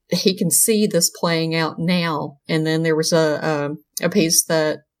just, he can see this playing out now. And then there was a piece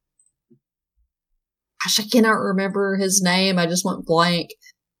that, gosh, I cannot remember his name. I just went blank.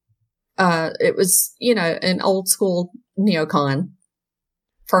 It was, an old school neocon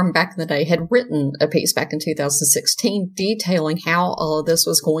from back in the day had written a piece back in 2016 detailing how all of this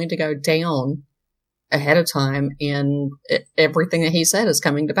was going to go down ahead of time. And everything that he said is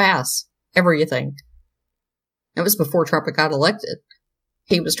coming to pass. Everything. It was before Trump got elected.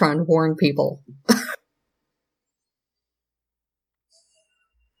 He was trying to warn people.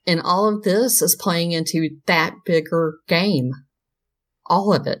 And all of this is playing into that bigger game.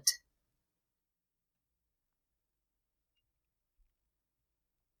 All of it.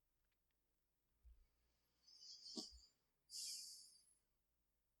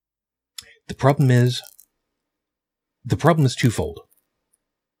 The problem is twofold.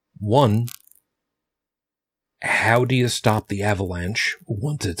 One, how do you stop the avalanche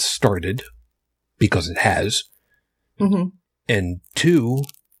once it's started? Because it has. Mm-hmm. And two,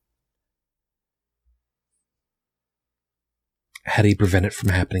 how do you prevent it from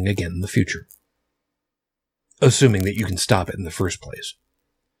happening again in the future? Assuming that you can stop it in the first place.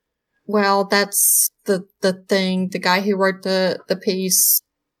 Well, that's the thing. The guy who wrote the piece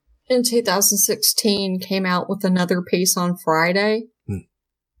in 2016 came out with another piece on Friday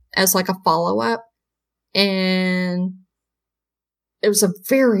as like a follow-up. And it was a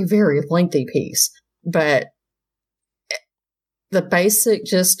very, very lengthy piece. But the basic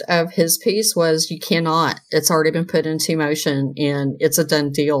gist of his piece was you cannot. It's already been put into motion and it's a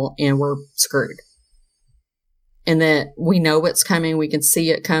done deal and we're screwed. And that we know what's coming. We can see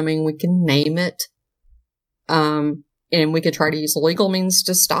it coming. We can name it. And we could try to use legal means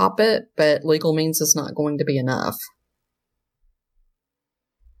to stop it, but legal means is not going to be enough.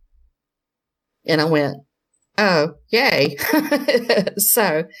 And I went, oh, yay.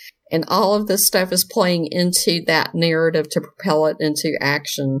 So, and all of this stuff is playing into that narrative to propel it into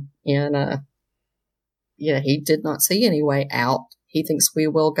action. And, he did not see any way out. He thinks we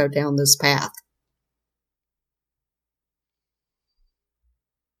will go down this path.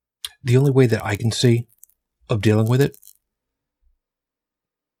 The only way that I can see of dealing with it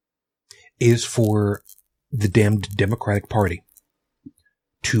is for the damned Democratic Party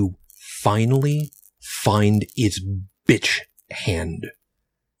to finally find its bitch hand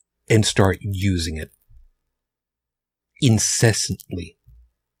and start using it incessantly.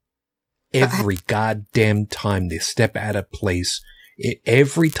 Every goddamn time they step out of place,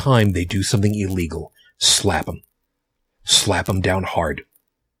 every time they do something illegal, slap them. Slap them down hard.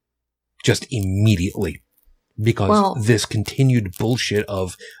 Just immediately. Because this continued bullshit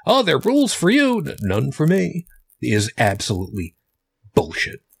of, oh, there are rules for you, none for me, is absolutely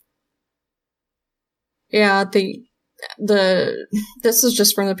bullshit. Yeah, this is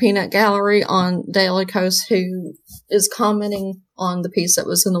just from the Peanut Gallery on Daily Kos, who is commenting on the piece that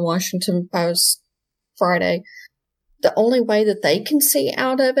was in the Washington Post Friday. The only way that they can see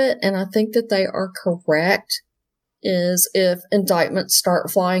out of it, and I think that they are correct, is if indictments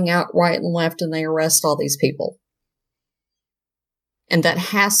start flying out right and left and they arrest all these people. And that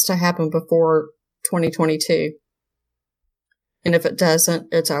has to happen before 2022. And if it doesn't,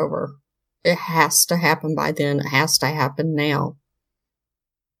 it's over. It has to happen by then. It has to happen now.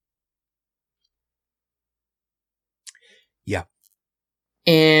 Yeah.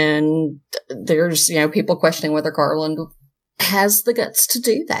 And there's, people questioning whether Garland has the guts to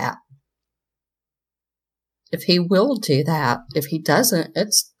do that. If he will do that, if he doesn't,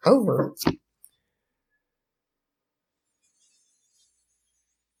 it's over.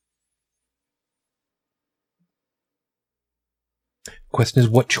 Question is,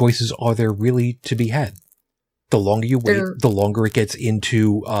 what choices are there really to be had? The longer you wait, the longer it gets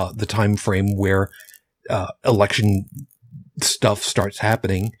into the time frame where election stuff starts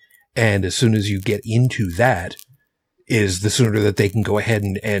happening, and as soon as you get into that, is the sooner that they can go ahead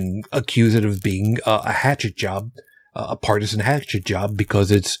and accuse it of being a hatchet job, a partisan hatchet job, because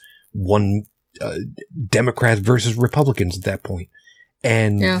it's one Democrats versus Republicans at that point.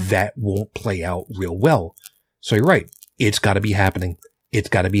 And that won't play out real well. So you're right. It's got to be happening. It's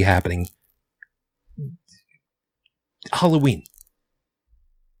got to be happening. Halloween.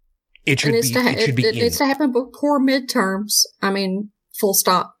 It should be. It needs to happen before midterms. I mean, full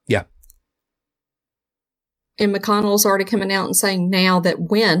stop. Yeah. And McConnell's already coming out and saying now that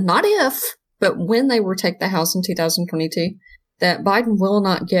when, not if, but when they retake the House in 2022, that Biden will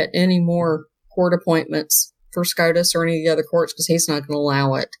not get any more court appointments for SCOTUS or any of the other courts because he's not going to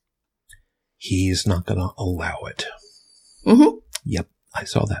allow it. He's not going to allow it. Mm-hmm. Yep, I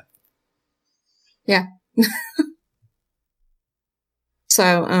saw that. Yeah.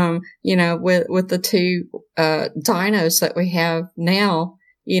 So, with the two dinos that we have now,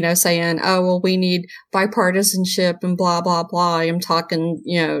 saying, oh, well, we need bipartisanship and blah, blah, blah. I'm talking,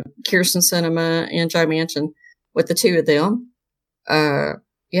 Kyrsten Sinema and Joe Manchin with the two of them.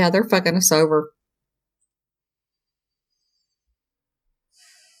 They're fucking us over.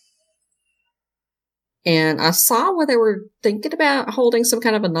 And I saw where they were thinking about holding some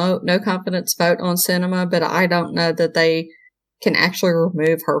kind of a no confidence vote on Sinema, but I don't know that they can actually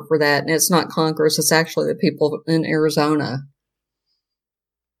remove her for that. And it's not Congress. It's actually the people in Arizona.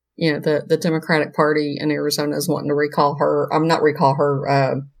 The Democratic Party in Arizona is wanting to recall her.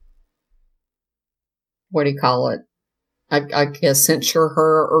 What do you call it? I guess censure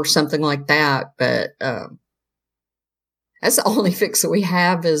her or something like that. But, that's the only fix that we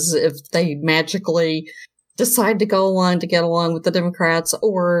have is if they magically decide to get along with the Democrats,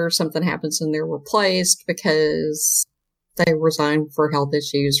 or something happens and they're replaced because they resign for health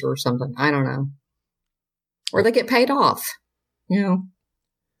issues or something. I don't know. Or they get paid off.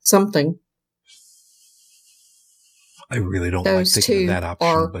 Something. I really don't like thinking of that option.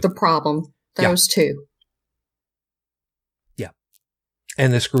 Those two are the problem. Those two. Yeah.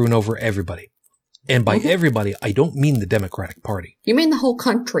 And they're screwing over everybody. And by everybody, I don't mean the Democratic Party. You mean the whole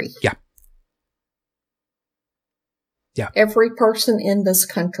country? Yeah. Yeah. Every person in this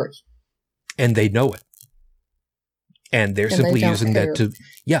country. And they know it. And they're simply using that to,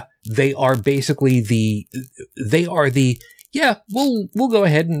 they are basically we'll go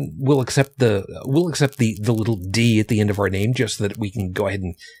ahead and we'll accept the little D at the end of our name just so that we can go ahead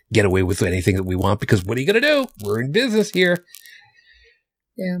and get away with anything that we want, because what are you going to do? We're in business here.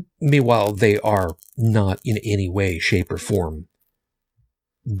 Yeah. Meanwhile, they are not in any way, shape, or form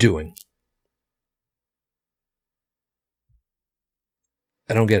doing.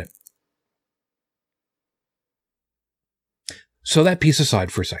 I don't get it. So that piece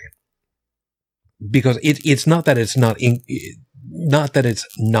aside for a second, because it's not that it's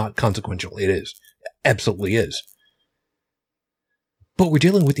not consequential. It is, absolutely is. But we're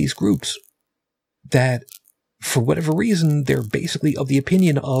dealing with these groups that, for whatever reason, they're basically of the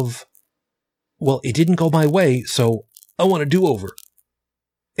opinion of well, it didn't go my way, so I want a do-over.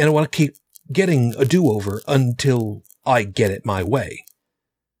 And I want to keep getting a do-over until I get it my way.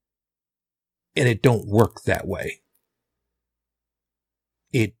 And it don't work that way.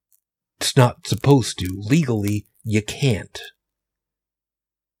 It's not supposed to. Legally, you can't.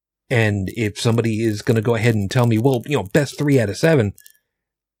 And if somebody is going to go ahead and tell me, well, best 3 out of 7.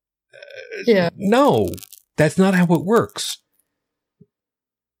 No, that's not how it works.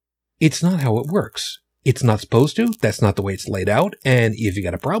 It's not how it works. It's not supposed to. That's not the way it's laid out. And if you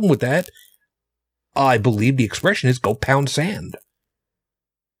got a problem with that, I believe the expression is go pound sand.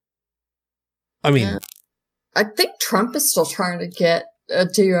 I mean, I think Trump is still trying to get a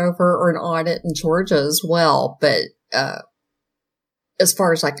do-over or an audit in Georgia as well. But as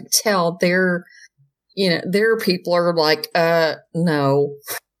far as I can tell, their people are like, no.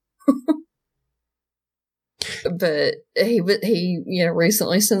 But he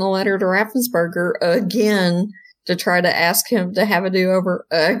recently sent a letter to Raffensperger again to try to ask him to have a do-over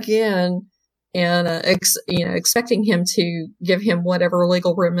again, and expecting him to give him whatever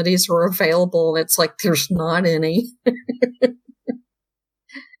legal remedies are available. And it's like there's not any. There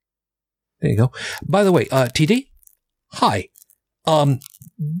you go. By the way, TD, hi.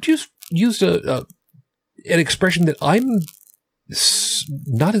 Just used an expression that I'm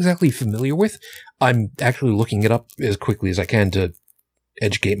not exactly familiar with. I'm actually looking it up as quickly as I can to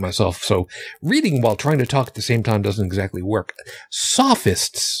educate myself. So reading while trying to talk at the same time doesn't exactly work.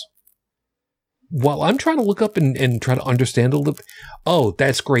 Sophists. While I'm trying to look up and try to understand a little. Oh,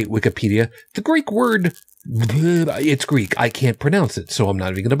 that's great, Wikipedia. The Greek word, it's Greek. I can't pronounce it, so I'm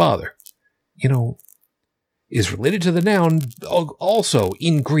not even going to bother. Is related to the noun also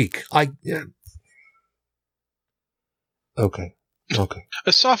in Greek. Okay.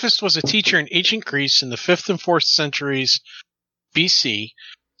 A sophist was a teacher in ancient Greece in the 5th and 4th centuries BC.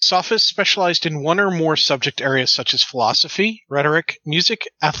 Sophists specialized in one or more subject areas such as philosophy, rhetoric, music,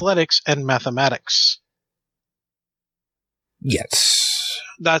 athletics, and mathematics. Yes.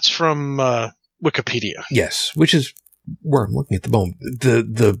 That's from Wikipedia. Yes, which is where I'm looking at the moment.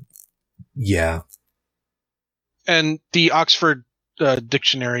 Yeah. And the Oxford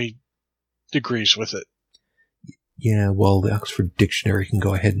Dictionary agrees with it. Yeah, well, the Oxford Dictionary can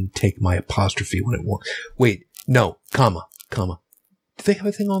go ahead and take my apostrophe when it wants. Wait, no, comma. Do they have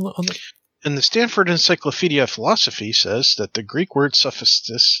a thing on the? And the Stanford Encyclopedia of Philosophy says that the Greek word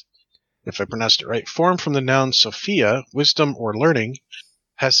sophistis, if I pronounced it right, formed from the noun sophia, wisdom or learning,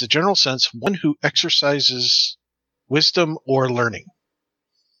 has the general sense one who exercises wisdom or learning.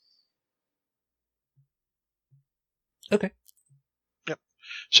 Okay. Yep.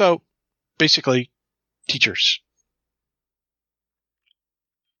 So, basically, teachers.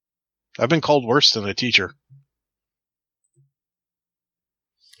 I've been called worse than a teacher.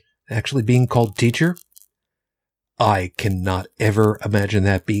 Actually being called teacher, I cannot ever imagine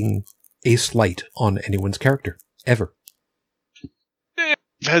that being a slight on anyone's character. Ever. I've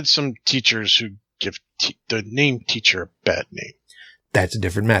had some teachers who give the name teacher a bad name. That's a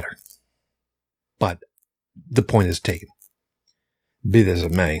different matter. But the point is taken. Be this as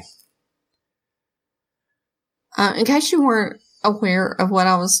it may. In case you weren't aware of what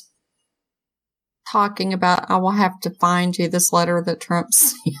I was talking about, I will have to find you this letter that Trump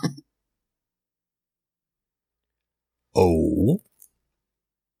sent. Oh?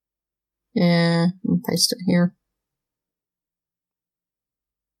 Yeah, I'll paste it here.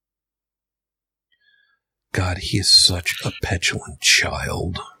 God, he is such a petulant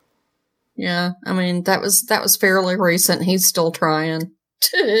child. Yeah, I mean, that was fairly recent. He's still trying.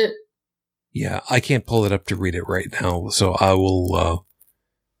 Yeah, I can't pull it up to read it right now, so I will,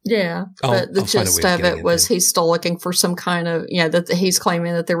 yeah, but the gist of it was he's still looking for some kind of, that he's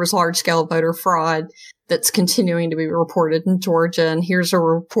claiming that there was large-scale voter fraud that's continuing to be reported in Georgia. And here's a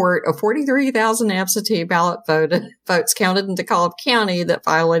report of 43,000 absentee ballot votes counted in DeKalb County that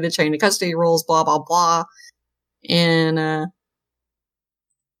violated chain of custody rules, blah, blah, blah. And,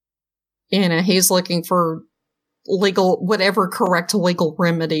 he's looking for whatever correct legal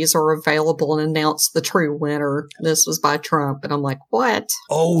remedies are available and announce the true winner. This was by Trump. And I'm like, what?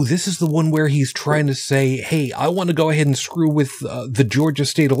 Oh, this is the one where he's trying to say, hey, I want to go ahead and screw with the Georgia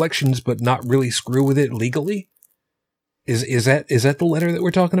state elections, but not really screw with it legally. Is that the letter that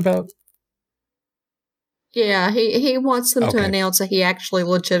we're talking about? Yeah, he wants them to announce that he actually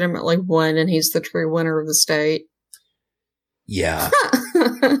legitimately won and he's the true winner of the state. Yeah.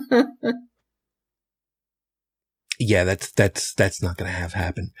 Yeah, that's not going to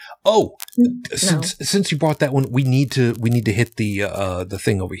happen. Oh, No. since you brought that one, we need to hit the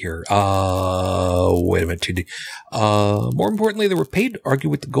thing over here. Wait a minute, 2D. More importantly, they were paid to argue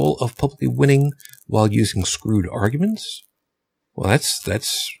with the goal of publicly winning while using screwed arguments. Well, that's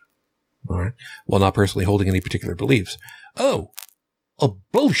all right. While not personally holding any particular beliefs. Oh, a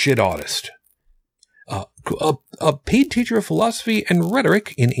bullshit artist. A paid teacher of philosophy and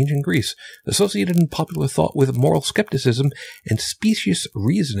rhetoric in ancient Greece, associated in popular thought with moral skepticism and specious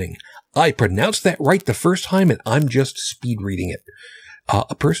reasoning. I pronounced that right the first time, and I'm just speed reading it.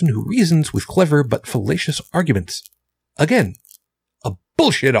 A person who reasons with clever but fallacious arguments. Again, a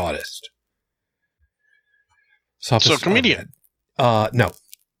bullshit artist. So comedian. No.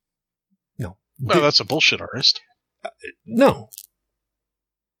 Well, that's a bullshit artist. No.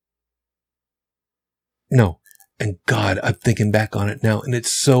 And God, I'm thinking back on it now, and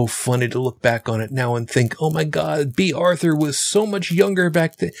it's so funny to look back on it now and think, oh my God, B. Arthur was so much younger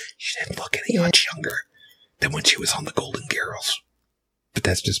back then. She didn't look any much younger than when she was on the Golden Girls. But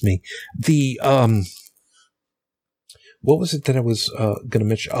that's just me. The, what was it that I was going to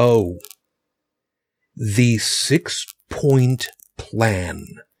mention? Oh, the 6-point plan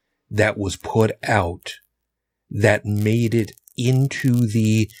that was put out that made it into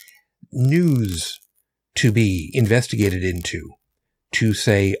the news to be investigated into, to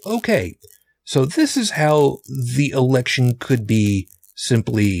say, okay, so this is how the election could be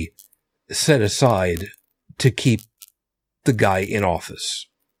simply set aside to keep the guy in office.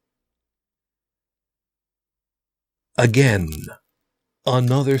 Again,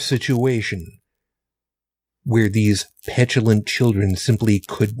 another situation where these petulant children simply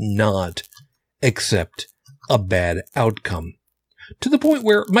could not accept a bad outcome. To the point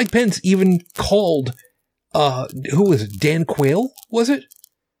where Mike Pence even called who was it? Dan Quayle, was it?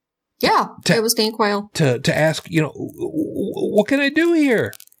 Yeah, it was Dan Quayle. To ask, what can I do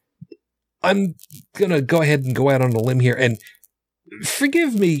here? I'm going to go ahead and go out on a limb here. And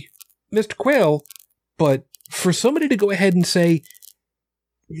forgive me, Mr. Quayle, but for somebody to go ahead and say,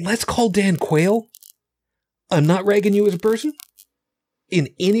 let's call Dan Quayle, I'm not ragging you as a person in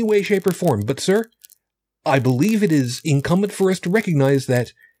any way, shape, or form. But, sir, I believe it is incumbent for us to recognize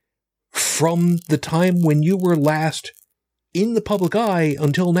that from the time when you were last in the public eye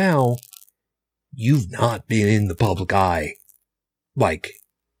until now, you've not been in the public eye, like,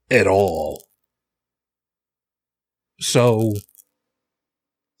 at all. So,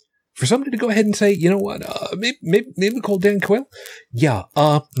 for somebody to go ahead and say, you know what, maybe call Dan Quayle? Yeah,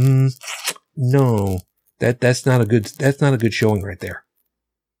 no, that's not a good showing right there.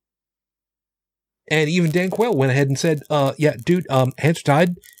 And even Dan Quayle went ahead and said, yeah, dude, hands are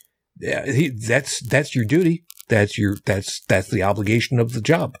tied. Yeah, that's your duty. That's the obligation of the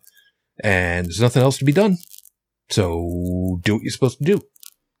job. And there's nothing else to be done. So do what you're supposed to do.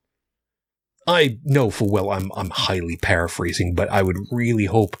 I know full well I'm highly paraphrasing, but I would really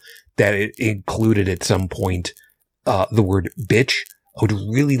hope that it included at some point the word bitch. I would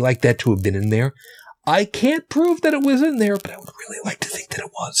really like that to have been in there. I can't prove that it was in there, but I would really like to think that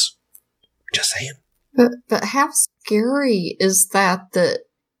it was. Just saying. But how scary is that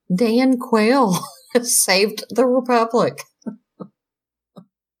Dan Quayle saved the Republic?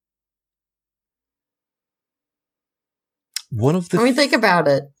 Think about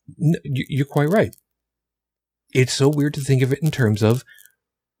it. You're quite right. It's so weird to think of it in terms of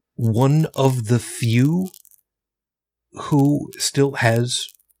one of the few who still has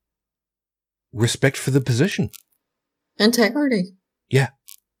respect for the position. Integrity. Yeah.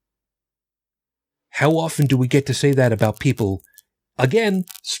 How often do we get to say that about people? Again,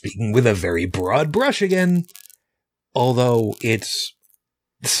 speaking with a very broad brush again, although it's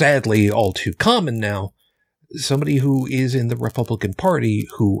sadly all too common now, somebody who is in the Republican Party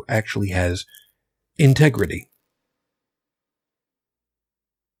who actually has integrity.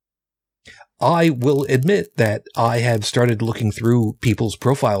 I will admit that I have started looking through people's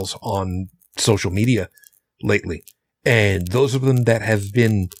profiles on social media lately, and those of them that have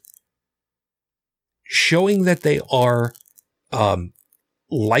been showing that they are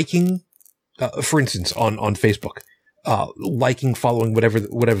liking, for instance, on Facebook, liking, following, whatever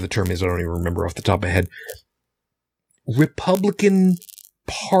the term is, I don't even remember off the top of my head, Republican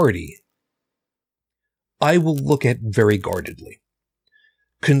Party, I will look at very guardedly.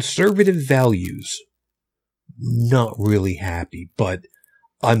 Conservative values, not really happy, but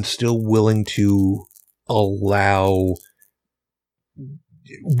I'm still willing to allow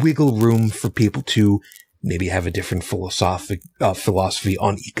wiggle room for people to maybe have a different philosophy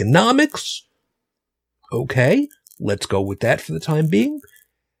on economics. Okay, let's go with that for the time being.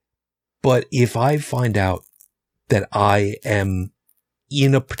 But if I find out that I am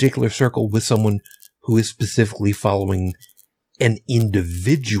in a particular circle with someone who is specifically following an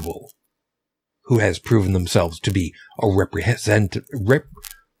individual who has proven themselves to be a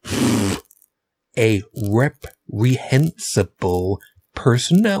reprehensible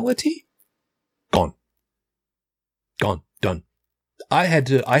personality. Gone. Done. I had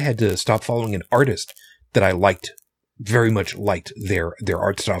to stop following an artist that I very much liked their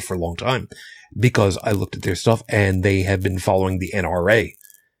art style for a long time, because I looked at their stuff and they had been following the NRA.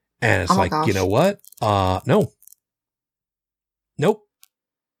 And it's like, you know what? No. Nope.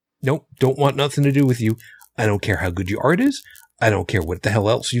 Don't want nothing to do with you. I don't care how good your art is. I don't care what the hell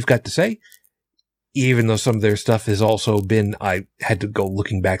else you've got to say. Even though some of their stuff has also been, I had to go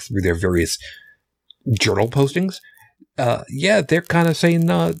looking back through their various journal postings. Yeah, they're kind of saying,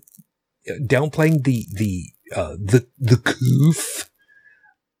 downplaying the goof.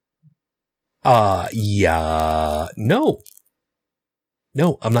 Yeah, no,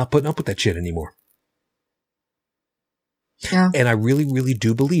 I'm not putting up with that shit anymore. Yeah. And I really, really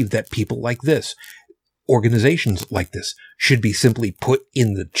do believe that people like this, organizations like this, should be simply put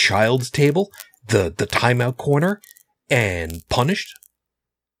in the child's table, the timeout corner, and punished.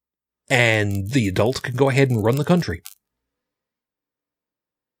 And the adults can go ahead and run the country.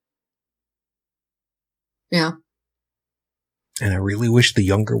 Yeah. And I really wish the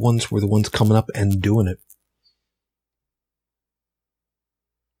younger ones were the ones coming up and doing it.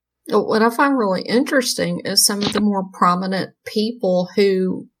 What I find really interesting is some of the more prominent people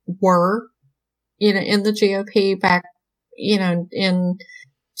who were, in the GOP back, in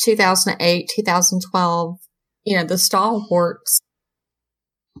 2008, 2012, the stalwarts,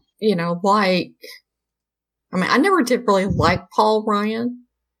 I never did really like Paul Ryan.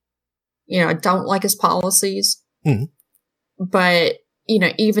 I don't like his policies. Mm-hmm. But,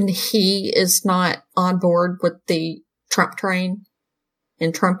 even he is not on board with the Trump train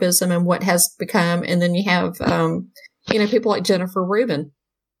and Trumpism and what has become. And then you have, people like Jennifer Rubin,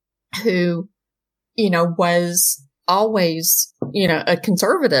 who, was always, a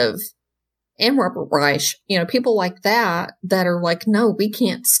conservative, and Robert Reich, people like that are like, no, we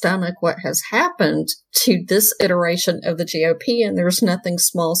can't stomach what has happened to this iteration of the GOP, and there's nothing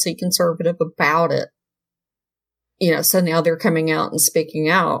small c conservative about it. So now they're coming out and speaking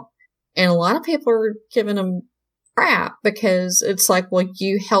out. And a lot of people are giving them crap because it's like, well,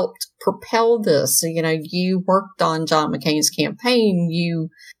 you helped propel this. You worked on John McCain's campaign. You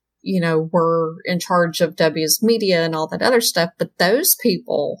were in charge of W's media and all that other stuff. But those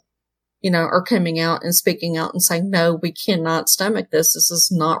people, are coming out and speaking out and saying, no, we cannot stomach this. This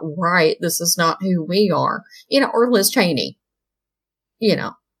is not right. This is not who we are, or Liz Cheney,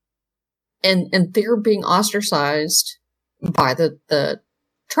 and they're being ostracized by the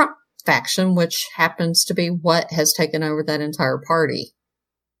Trump faction, which happens to be what has taken over that entire party.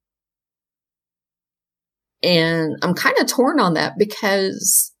 And I'm kind of torn on that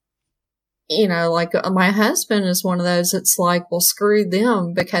because, my husband is one of those, it's like, well, screw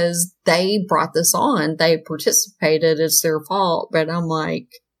them because they brought this on. They participated. It's their fault. But I'm like,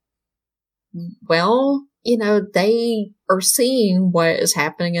 well, they are seeing what is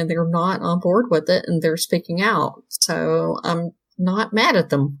happening and they're not on board with it and they're speaking out. So I'm not mad at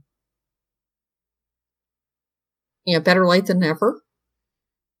them. Better late than never.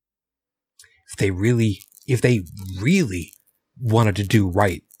 If they really wanted to do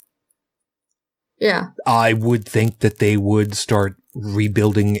right. Yeah. I would think that they would start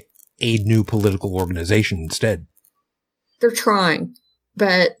rebuilding a new political organization instead. They're trying,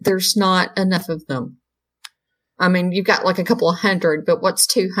 but there's not enough of them. You've got like a couple of hundred, but what's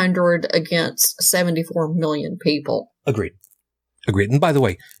 200 against 74 million people? Agreed. And by the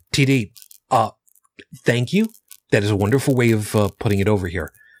way, TD, thank you. That is a wonderful way of putting it over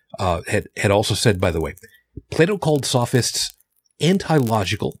here. Had also said, by the way, Plato called sophists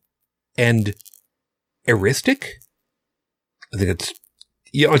anti-logical and eristic. I think it's,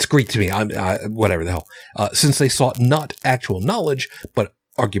 it's Greek to me. Whatever the hell. Since they sought not actual knowledge, but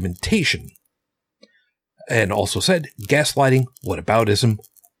argumentation. And also said, gaslighting, whataboutism,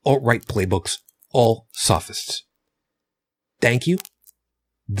 alt-right playbooks, all sophists. Thank you.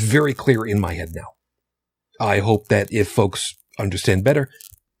 Very clear in my head now. I hope that if folks understand better,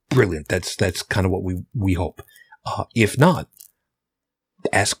 brilliant. That's kind of what we hope. If not,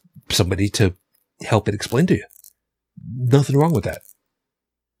 ask somebody to help it explain to you. Nothing wrong with that.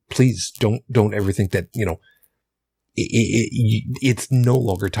 Please don't ever think that, it's no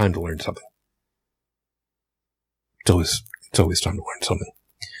longer time to learn something. It's always time to learn something.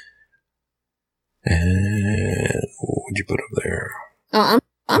 And what would you put up there? I'm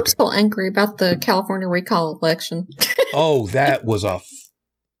I'm still angry about the California recall election. Oh, that was a...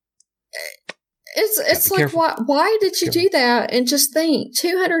 It's like, why did you do that? And just think,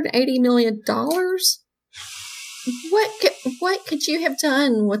 $280 million? What could you have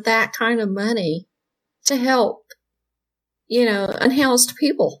done with that kind of money to help, unhoused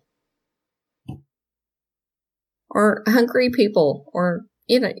people? Or hungry people? Or,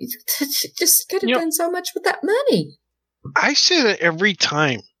 just could have done so much with that money. I say that every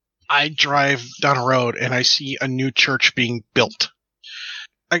time I drive down a road and I see a new church being built.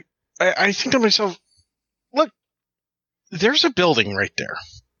 I think to myself, look, there's a building right there.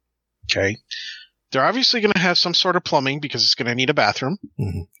 Okay. They're obviously going to have some sort of plumbing because it's going to need a bathroom,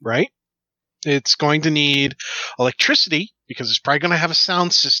 right? It's going to need electricity because it's probably going to have a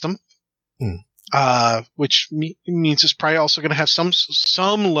sound system, which means it's probably also going to have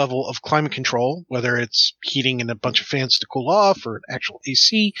some level of climate control, whether it's heating and a bunch of fans to cool off or actual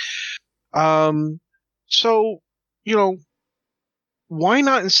AC. So, why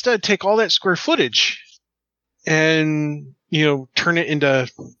not instead take all that square footage and, turn it into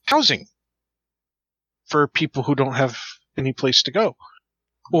housing for people who don't have any place to go?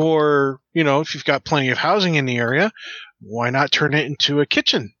 Or, if you've got plenty of housing in the area, why not turn it into a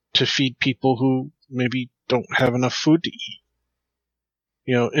kitchen to feed people who maybe don't have enough food to eat?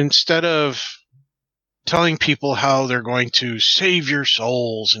 Instead of telling people how they're going to save your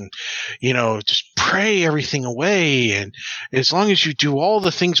souls and, just pray everything away. And as long as you do all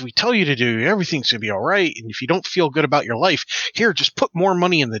the things we tell you to do, everything's going to be all right. And if you don't feel good about your life, here, just put more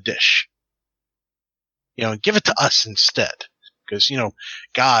money in the dish. Give it to us instead. Because,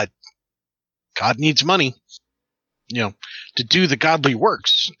 God needs money, to do the godly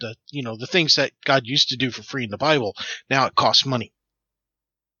works. The things that God used to do for free in the Bible. Now it costs money.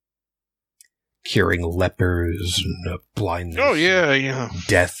 Curing lepers and blindness. Oh, yeah.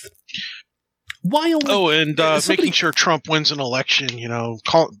 Death. Why only? Making sure Trump wins an election,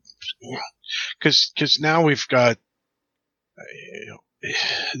 because now we've got,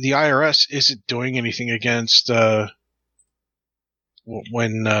 the IRS isn't doing anything against,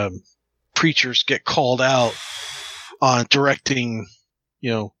 when preachers get called out on directing,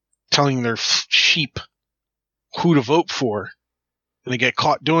 telling their sheep who to vote for, and they get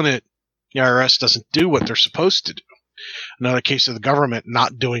caught doing it. The IRS doesn't do what they're supposed to do. Another case of the government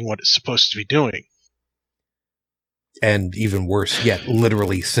not doing what it's supposed to be doing. And even worse yet,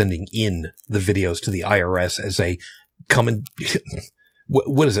 literally sending in the videos to the IRS as a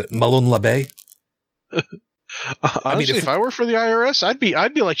what is it, Malone LaBay? Honestly, if I were for the IRS, I'd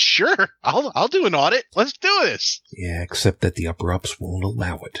be like, sure, I'll do an audit. Let's do this. Yeah, except that the upper ups won't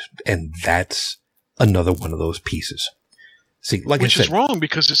allow it, and that's another one of those pieces. See, like which I said, is wrong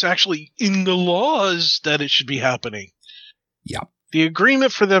because it's actually in the laws that it should be happening. Yeah, the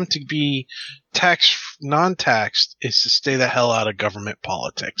agreement for them to be non-taxed is to stay the hell out of government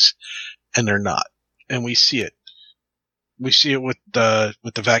politics, and they're not, and we see it. We see it with the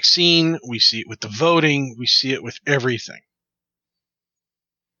vaccine. We see it with the voting. We see it with everything.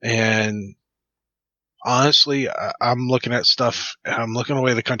 And honestly, I'm looking at stuff. I'm looking the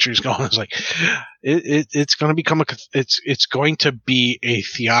way the country's going. It's like it's going to become it's going to be a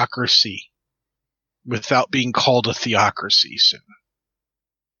theocracy without being called a theocracy soon.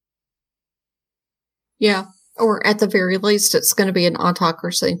 Yeah, or at the very least, it's going to be an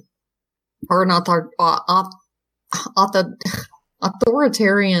autocracy or an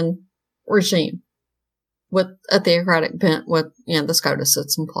authoritarian regime with a theocratic bent with the SCOTUS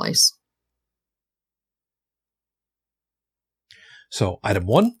sits in place. So item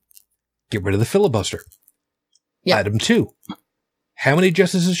 1, get rid of the filibuster. Yep. Item 2, how many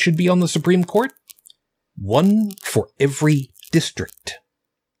justices should be on the Supreme Court? 1 for every district.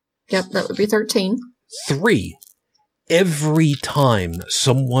 Yep, that would be 13. 3, every time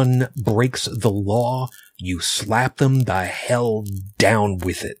someone breaks the law, you slap them the hell down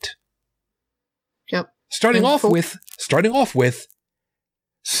with it. Yep. Starting off with,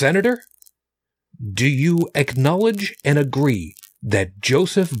 Senator, do you acknowledge and agree that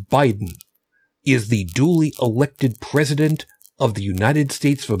Joseph Biden is the duly elected president of the United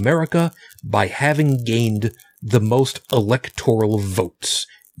States of America by having gained the most electoral votes?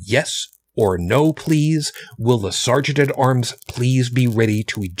 Yes or no, please? Will the Sergeant at Arms please be ready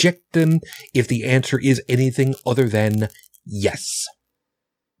to eject them if the answer is anything other than yes?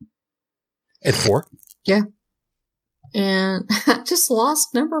 And 4? Yeah. And I just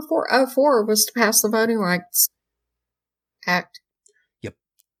lost number 404 was to pass the Voting Rights Act. Yep.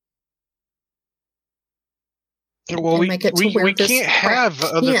 Well, we can't have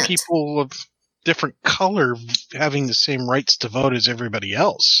other people different color having the same rights to vote as everybody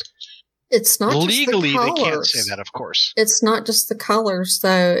else. It's not Legally, just the colors. they can't say that, of course. It's not just the colors,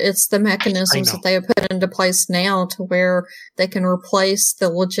 though. It's the mechanisms that they have put into place now to where they can replace the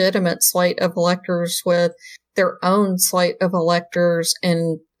legitimate slate of electors with their own slate of electors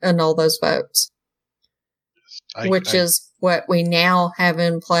and all those votes. Which is what we now have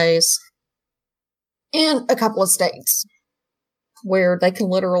in place in a couple of states, where they can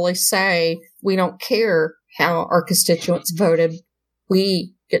literally say, we don't care how our constituents voted.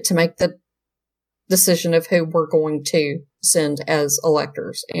 We get to make the decision of who we're going to send as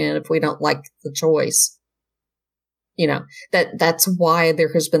electors. And if we don't like the choice, you know, that's why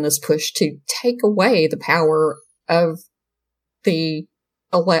there has been this push to take away the power of the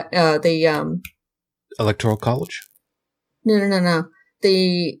Electoral College? No.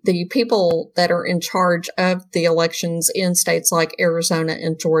 The people that are in charge of the elections in states like Arizona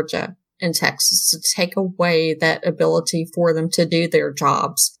and Georgia and Texas, to take away that ability for them to do their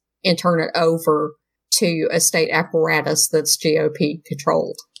jobs and turn it over to a state apparatus that's GOP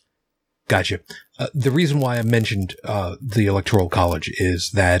controlled. Gotcha. The reason why I mentioned the Electoral College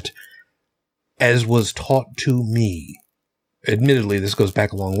is that, as was taught to me, admittedly, this goes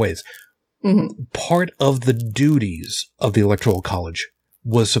back a long ways, part of the duties of the Electoral College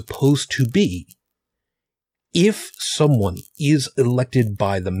was supposed to be, if someone is elected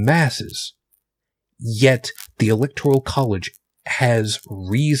by the masses, yet the Electoral College has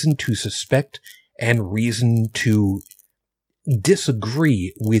reason to suspect and reason to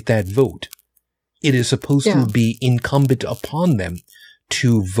disagree with that vote, it is supposed to be incumbent upon them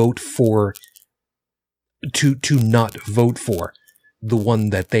to vote for, to not vote for the one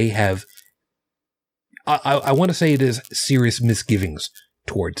that they have, I want to say it is serious misgivings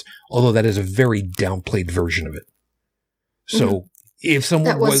towards, although that is a very downplayed version of it. So if someone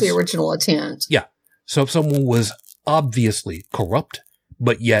that was the original intent. Yeah. So if someone was obviously corrupt,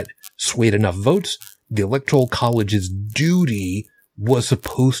 but yet swayed enough votes, the Electoral College's duty was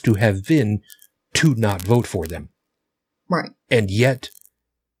supposed to have been to not vote for them. Right. And yet,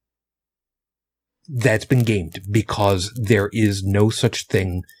 that's been gamed because there is no such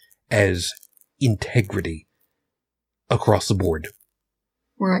thing as integrity across the board.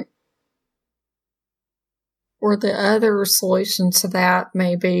 Right. Or the other solution to that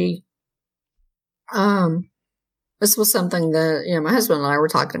may be, this was something that, you know, my husband and I were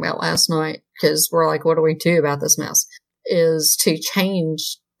talking about last night, because we're like, what do we do about this mess? Is to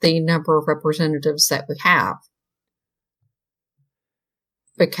change the number of representatives that we have.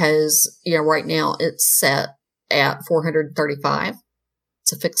 Because, you know, right now it's set at 435.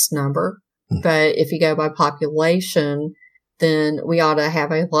 It's a fixed number. But if you go by population, then we ought to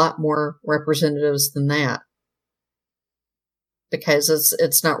have a lot more representatives than that. Because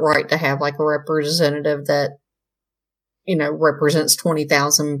it's not right to have like a representative that, you know, represents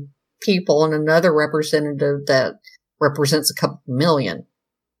 20,000 people and another representative that represents a couple million.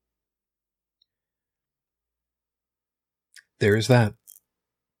 There is that.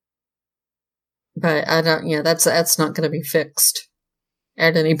 But I don't, you know, that's not going to be fixed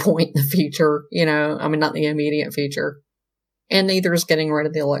at any point in the future, you know, I mean, not the immediate future. And neither is getting rid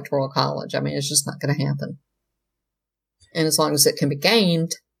of the Electoral College. I mean, it's just not going to happen. And as long as it can be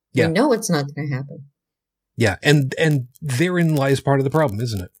gained, we know it's not going to happen. Yeah, and therein lies part of the problem,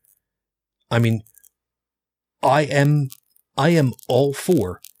 isn't it? I mean, I am all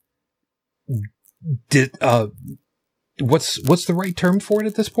for what's the right term for it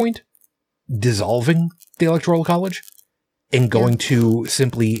at this point? Dissolving the Electoral College and going to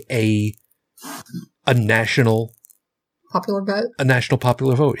simply a national popular vote. A national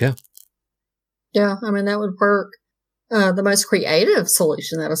popular vote, yeah. Yeah, I mean, that would work. The most creative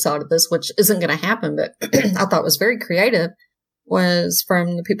solution that I saw to this, which isn't going to happen, but I thought was very creative, was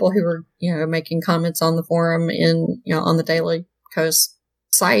from the people who were, you know, making comments on the forum in, you know, on the Daily Kos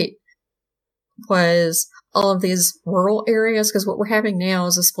site, was all of these rural areas, because what we're having now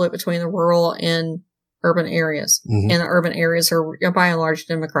is a split between the rural and urban areas. And the urban areas are, you know, by and large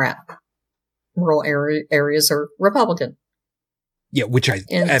Democrat. Rural areas are Republican. Yeah, which I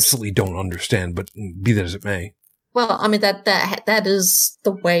absolutely don't understand, but be that as it may. Well, I mean, that is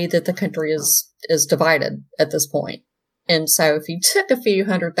the way that the country is divided at this point. And so if you took a few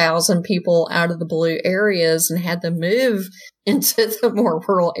 100,000 people out of the blue areas and had them move into the more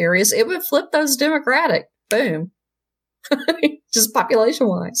rural areas, it would flip those Democratic. Boom. Just population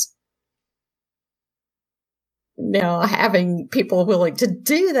wise. Now, having people willing to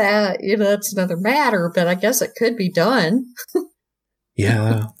do that, you know, that's another matter, but I guess it could be done.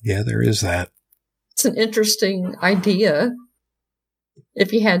 Yeah, there is that. It's an interesting idea.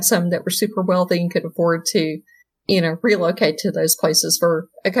 if you had some that were super wealthy and could afford to, relocate to those places for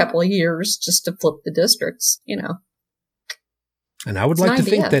a couple of years just to flip the districts, And I would like to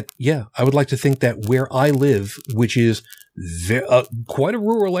think that, I would like to think that where I live, which is quite a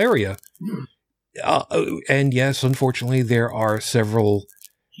rural area, and yes, unfortunately, there are several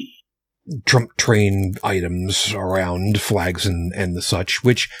Trump train items around, flags and the such,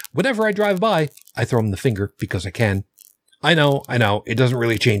 which whenever I drive by, I throw them the finger because I can. I know, it doesn't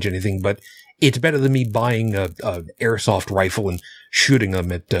really change anything, but it's better than me buying a airsoft rifle and shooting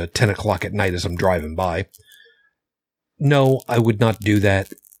them at 10 o'clock at night as I'm driving by. No, I would not do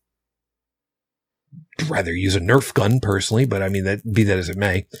that. I'd rather use a Nerf gun, personally, but I mean, be that as it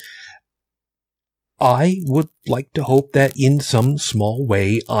may. I would like to hope that in some small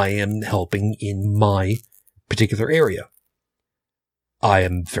way I am helping in my particular area. I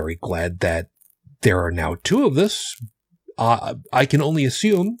am very glad that there are now two of us. I can only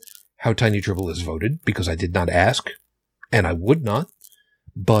assume how Tiny Dribble is voted because I did not ask, and I would not.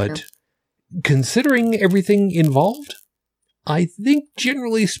 But considering everything involved, I think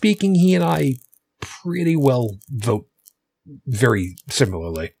generally speaking, he and I pretty well vote very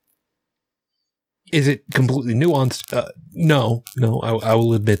similarly. Is it completely nuanced? No, I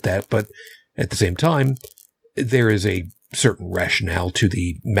will admit that. But at the same time, there is a certain rationale to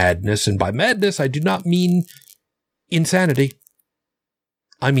the madness. And by madness, I do not mean insanity.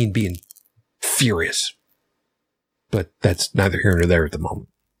 I mean being furious. But that's neither here nor there at the moment.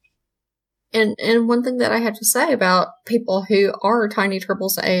 And one thing that I have to say about people who are Tiny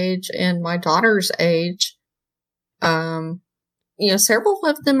Dribble's age and my daughter's age, several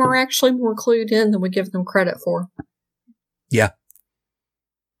of them are actually more clued in than we give them credit for. Yeah.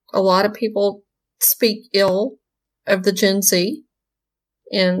 A lot of people speak ill of the Gen Z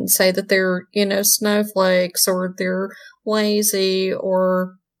and say that they're, snowflakes or they're lazy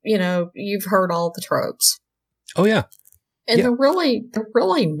or, you've heard all the tropes. Oh, yeah. And they're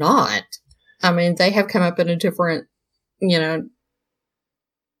really not. I mean, they have come up in a different,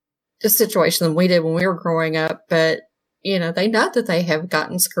 situation than we did when we were growing up, but they know that they have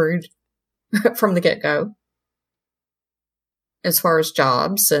gotten screwed from the get-go as far as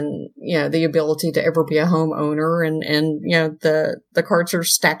jobs and, the ability to ever be a homeowner and the cards are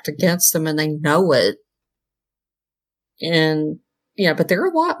stacked against them and they know it. And, but they're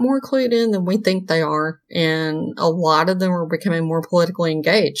a lot more clued in than we think they are. And a lot of them are becoming more politically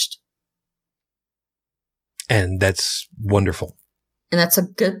engaged. And that's wonderful. And that's a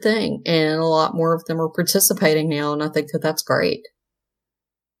good thing. And a lot more of them are participating now. And I think that that's great.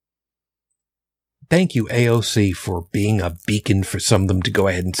 Thank you, AOC, for being a beacon for some of them to go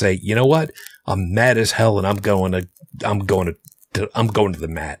ahead and say, you know what? I'm mad as hell and I'm going to the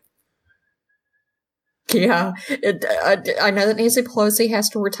mat. Yeah. I know that Nancy Pelosi has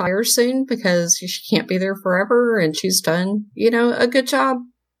to retire soon because she can't be there forever. And she's done, a good job,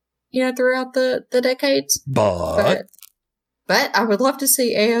 throughout the decades. But I would love to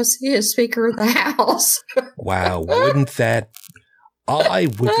see AOC as Speaker of the House. Wow, wouldn't that? I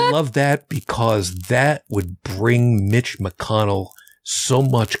would love that because that would bring Mitch McConnell so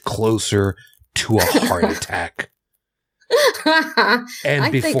much closer to a heart attack.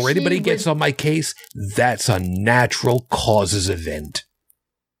 And before anybody gets on my case, that's a natural causes event.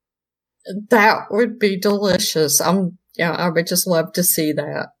 That would be delicious. I would just love to see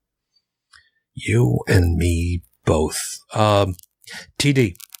that. You and me both.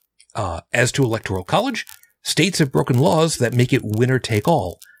 TD, as to Electoral College, states have broken laws that make it winner take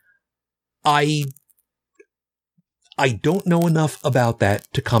all. I don't know enough about that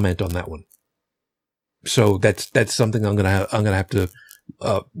to comment on that one. So that's something I'm gonna have to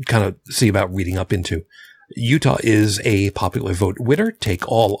kind of see about reading up into. Utah is a popular vote winner take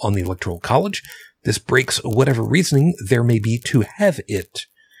all on the Electoral College. This breaks whatever reasoning there may be to have it.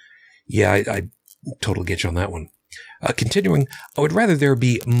 Yeah, I totally get you on that one. Continuing, I would rather there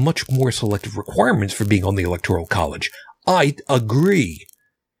be much more selective requirements for being on the Electoral College. I agree.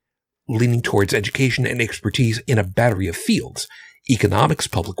 Leaning towards education and expertise in a battery of fields. Economics,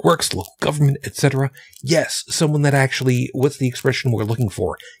 public works, local government, etc. Yes, someone that actually, what's the expression we're looking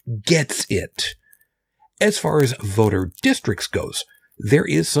for, gets it. As far as voter districts goes, there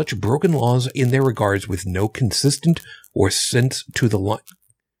is such broken laws in their regards with no consistent or sense to the line.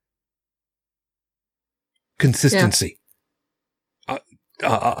 Consistency. Yeah.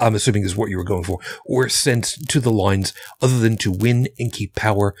 I'm assuming is what you were going for. Or sense to the lines other than to win and keep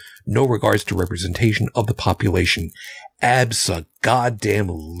power, no regards to representation of the population.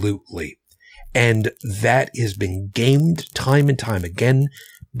 Abso-goddamn-lutely. And that has been gamed time and time again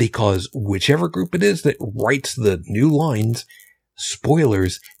because whichever group it is that writes the new lines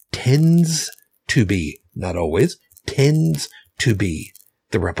spoilers, tends to be, not always, tends to be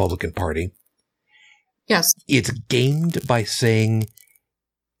the Republican Party. Yes. It's gamed by saying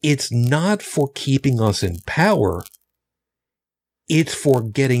it's not for keeping us in power. It's for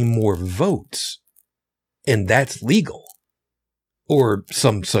getting more votes. And that's legal. Or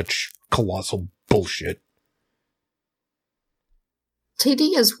some such colossal bullshit.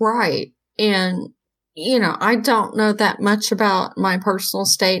 TD is right. And, you know, I don't know that much about my personal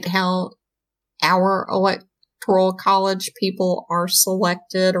state, how our electoral college people are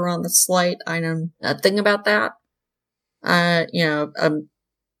selected or on the slate. I know nothing about that. You know, I'm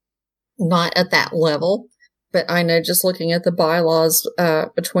not at that level, but I know just looking at the bylaws,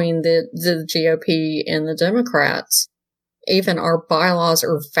 between the GOP and the Democrats, even our bylaws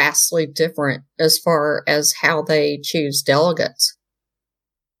are vastly different as far as how they choose delegates.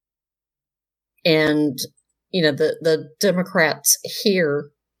 And, you know, the Democrats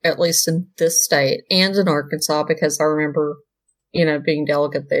here, at least in this state and in Arkansas, because I remember, you know, being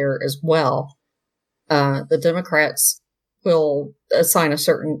delegate there as well, the Democrats will assign a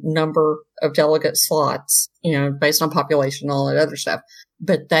certain number of delegate slots, you know, based on population and all that other stuff.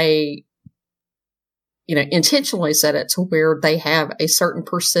 But they, you know, intentionally set it to where they have a certain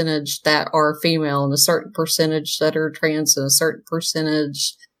percentage that are female and a certain percentage that are trans and a certain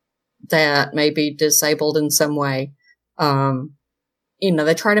percentage that may be disabled in some way. You know,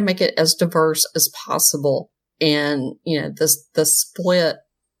 they try to make it as diverse as possible. And, you know, the split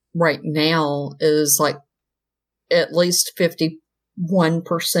right now is like at least 51%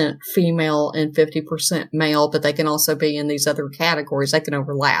 female and 50% male, but they can also be in these other categories. They can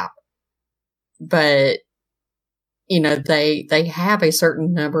overlap. But, you know, they have a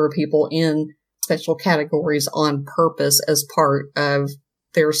certain number of people in special categories on purpose as part of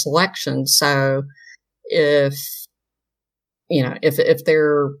their selection. So if, you know, if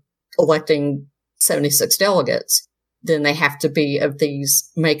they're electing 76 delegates, then they have to be of these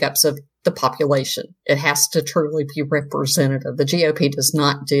makeups of the population. It has to truly be representative. The GOP does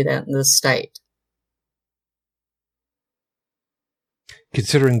not do that in this state.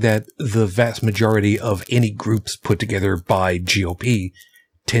 Considering that the vast majority of any groups put together by GOP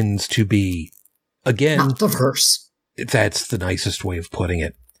tends to be, again, not diverse. That's the nicest way of putting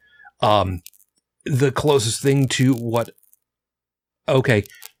it. The closest thing to what, okay,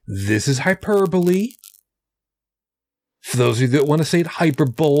 this is hyperbole. For those of you that want to say it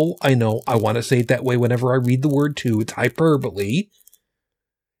hyperbole, I know I want to say it that way whenever I read the word too. It's hyperbole.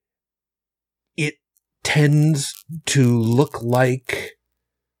 It tends to look like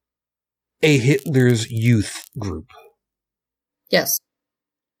a Hitler's Youth group. Yes.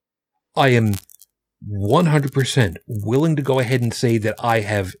 I am 100% willing to go ahead and say that I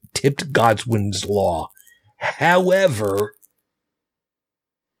have tipped Godwin's law. However,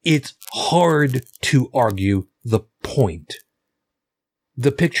 it's hard to argue the point.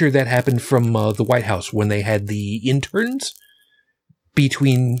 The picture that happened from the White House when they had the interns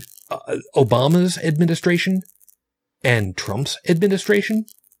between Obama's administration and Trump's administration,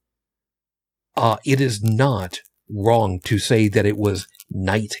 it is not wrong to say that it was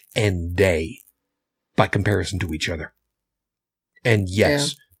night and day by comparison to each other. And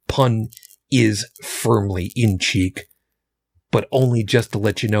yes, pun is firmly in cheek, but only just to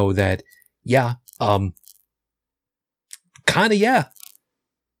let you know that, yeah, kinda, yeah.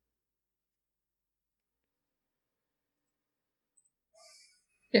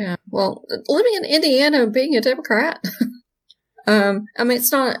 Yeah, well, living in Indiana, being a Democrat, I mean,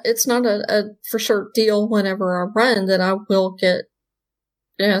 it's not a for sure deal whenever I run that I will get,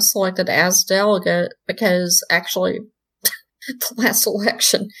 you know, selected as delegate, because actually the last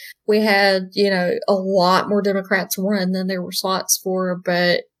election we had, you know, a lot more Democrats run than there were slots for,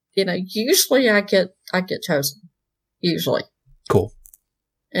 but, you know, usually I get chosen. Usually. Cool.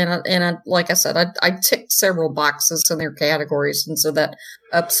 And I, like I said, I ticked several boxes in their categories, and so that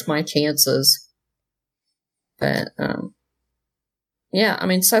ups my chances. But, yeah, I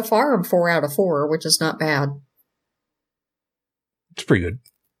mean, so far I'm 4 out of 4, which is not bad. It's pretty good.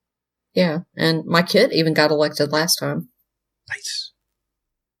 Yeah, and my kid even got elected last time. Nice.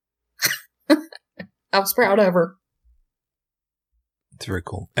 I was proud of her. It's very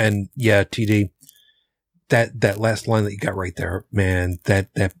cool. And yeah, TD, that last line that you got right there, man, that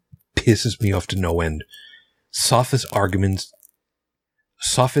pisses me off to no end. Sophists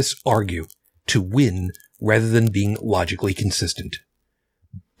argue to win rather than being logically consistent.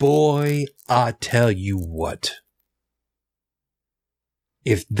 Boy, I tell you what.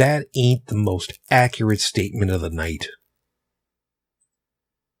 If that ain't the most accurate statement of the night.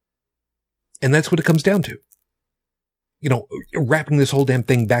 And that's what it comes down to. wrapping this whole damn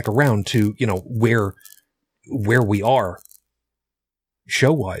thing back around to, where we are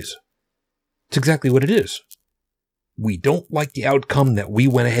show-wise. It's exactly what it is. We don't like the outcome that we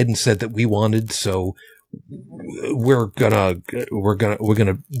went ahead and said that we wanted, so we're gonna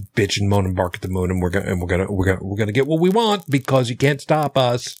bitch and moan and bark at the moon, and we're gonna get what we want because you can't stop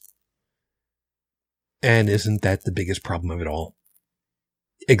us. And isn't that the biggest problem of it all?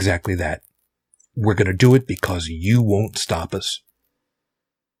 Exactly that. We're gonna do it because you won't stop us.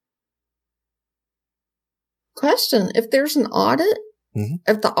 Question: if there's an audit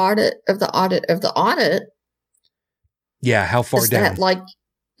of the audit of the audit of the audit, yeah, how far down?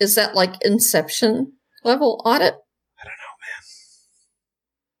 Is that like Inception level audit? I don't know,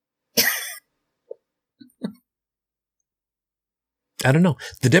 man. I don't know.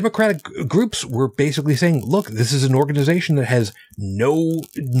 The Democratic groups were basically saying, look, this is an organization that has no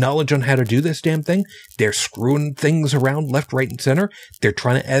knowledge on how to do this damn thing. They're screwing things around left, right, and center. They're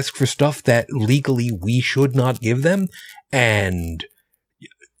trying to ask for stuff that legally we should not give them. And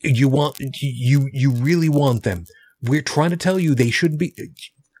you really want them. We're trying to tell you they shouldn't be.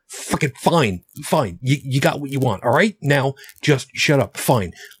 Fucking fine. You got what you want. All right. Now just shut up.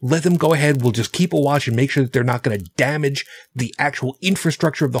 Fine. Let them go ahead. We'll just keep a watch and make sure that they're not going to damage the actual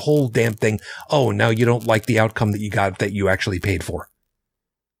infrastructure of the whole damn thing. Oh, now you don't like the outcome that you got that you actually paid for.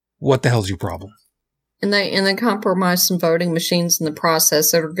 What the hell's your problem? And they compromise some voting machines in the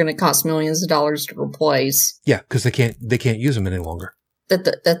process that are going to cost millions of dollars to replace. Yeah, because they can't use them any longer. That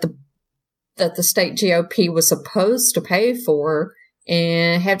the state GOP was supposed to pay for,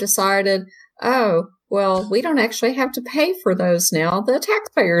 and have decided, oh, well, we don't actually have to pay for those now. The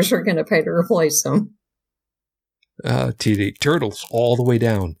taxpayers are going to pay to replace them. TD turtles all the way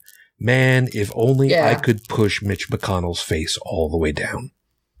down. Man, if only I could push Mitch McConnell's face all the way down.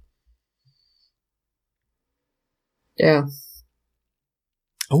 Yeah.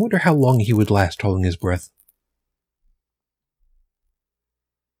 I wonder how long he would last holding his breath.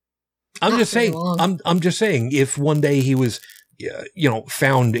 I'm just saying, if one day he was,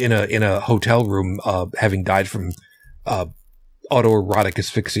 found in a hotel room, having died from, autoerotic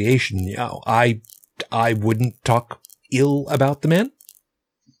asphyxiation, I wouldn't talk ill about the man.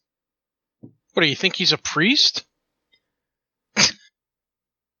 What do you think? He's a priest?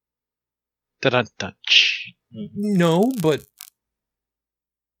 No, but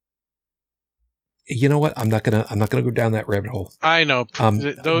you know what? I'm not gonna go down that rabbit hole. I know.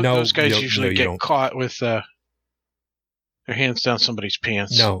 Those guys usually get caught with their hands down somebody's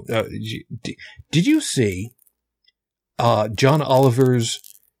pants. No. Did you see John Oliver's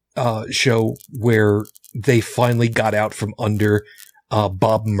show where they finally got out from under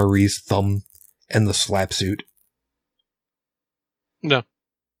Bob Murray's thumb and the slap suit? No.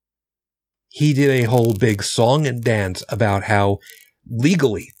 He did a whole big song and dance about how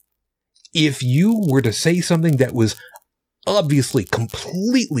legally, if you were to say something that was obviously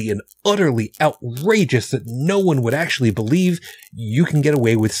completely and utterly outrageous that no one would actually believe, you can get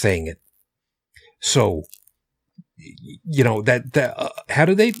away with saying it. So, how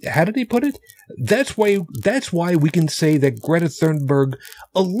do they put it? That's why we can say that Greta Thunberg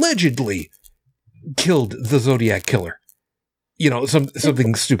allegedly killed the Zodiac Killer.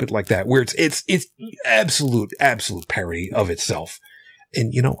 Something stupid like that, where it's absolute parody of itself.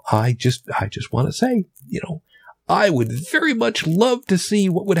 And, I just want to say, I would very much love to see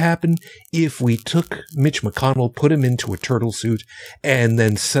what would happen if we took Mitch McConnell, put him into a turtle suit, and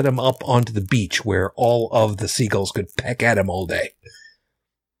then set him up onto the beach where all of the seagulls could peck at him all day.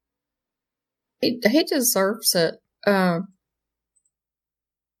 He deserves it. The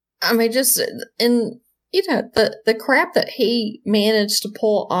crap that he managed to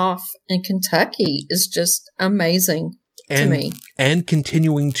pull off in Kentucky is just amazing to me. And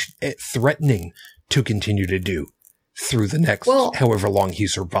continuing threatening to continue to do through the next however long he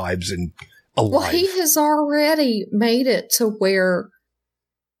survives and alive. Well, he has already made it to where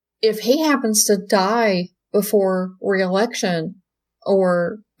if he happens to die before re-election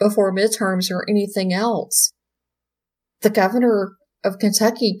or before midterms or anything else, the governor of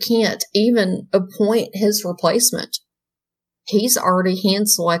Kentucky can't even appoint his replacement. He's already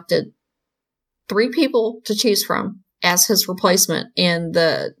hand-selected 3 people to choose from as his replacement, and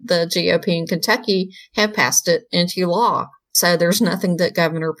the GOP in Kentucky have passed it into law. So there's nothing that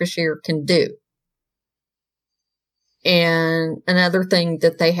Governor Beshear can do. And another thing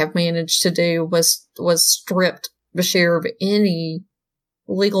that they have managed to do was stripped Beshear of any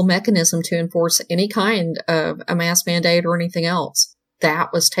legal mechanism to enforce any kind of a mask mandate or anything else.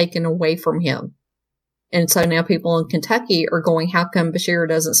 That was taken away from him. And so now people in Kentucky are going, how come Beshear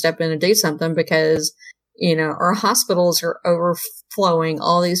doesn't step in and do something? Because, our hospitals are overflowing.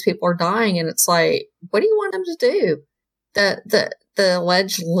 All these people are dying. And it's like, what do you want him to do? The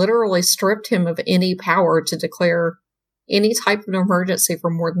ledge literally stripped him of any power to declare any type of emergency for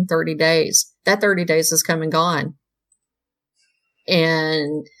more than 30 days. That 30 days is come and gone.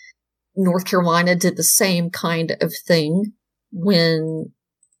 And North Carolina did the same kind of thing when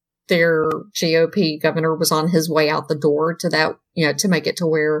their GOP governor was on his way out the door to that, to make it to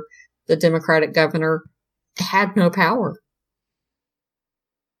where the Democratic governor had no power.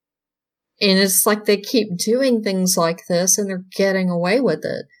 And it's like they keep doing things like this and they're getting away with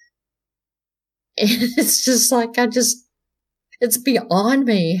it. And it's just like, it's beyond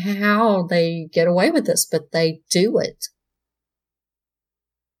me how they get away with this, but they do it.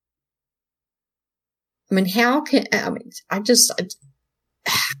 I mean,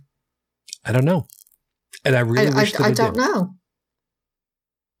 I don't know. And I really wish that I don't know.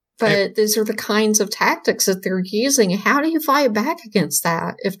 But these are the kinds of tactics that they're using. How do you fight back against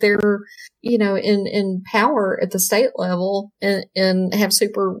that if they're, in power at the state level and have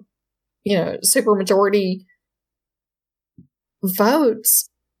super majority votes?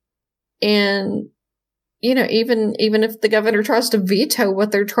 And, even if the governor tries to veto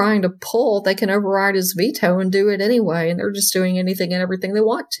what they're trying to pull, they can override his veto and do it anyway. And they're just doing anything and everything they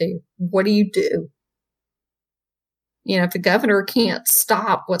want to. What do you do? If the governor can't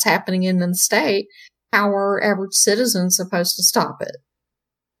stop what's happening in the state, how are average citizens supposed to stop it?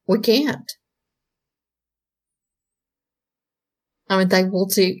 We can't. I mean, they will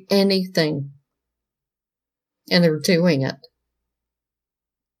do anything. And they're doing it.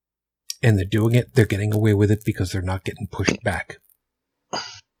 And they're doing it, they're getting away with it because they're not getting pushed back.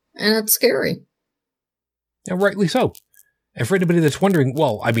 And it's scary. And rightly so. And for anybody that's wondering,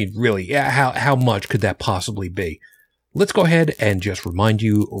 well, I mean, really, how much could that possibly be? Let's go ahead and just remind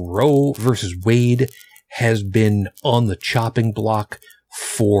you, Roe versus Wade has been on the chopping block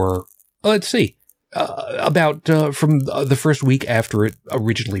for, let's see, about from the first week after it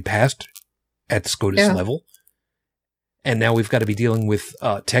originally passed at SCOTUS level. And now we've got to be dealing with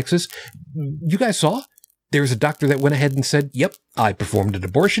Texas. You guys saw there's a doctor that went ahead and said, yep, I performed an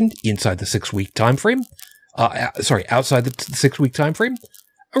abortion inside the 6-week time frame. Outside the 6-week time frame.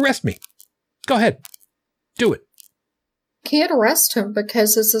 Arrest me. Go ahead. Do it. Can't arrest him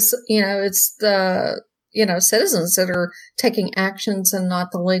because it's the citizens that are taking actions and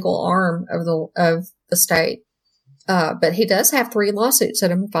not the legal arm of the state. But he does have 3 lawsuits that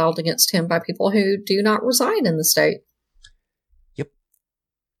have been filed against him by people who do not reside in the state. Yep.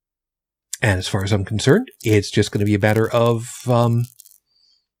 And as far as I'm concerned, it's just going to be a matter of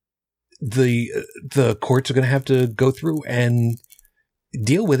the courts are going to have to go through and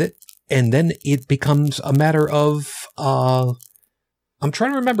deal with it. And then it becomes a matter of, I'm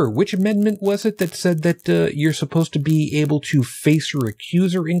trying to remember, which amendment was it that said that you're supposed to be able to face your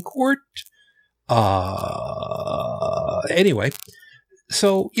accuser in court? Anyway,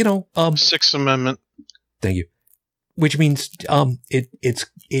 so, Sixth Amendment. Thank you. Which means,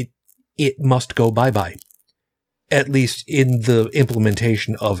 it must go bye-bye. At least in the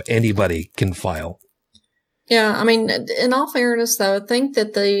implementation of anybody can file. Yeah, I mean, in all fairness, though, I think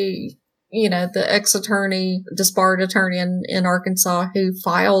that the ex-attorney, disbarred attorney in Arkansas who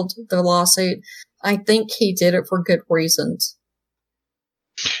filed the lawsuit, I think he did it for good reasons.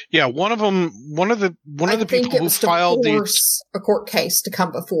 Yeah, one of the people who filed a court case to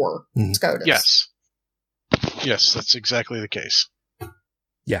come before SCOTUS. Yes, that's exactly the case.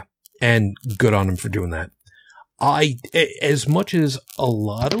 Yeah, and good on him for doing that. As much as a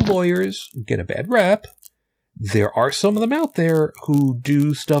lot of lawyers get a bad rap, there are some of them out there who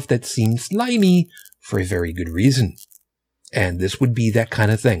do stuff that seems slimy for a very good reason. And this would be that kind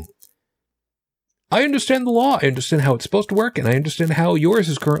of thing. I understand the law, I understand how it's supposed to work, and I understand how yours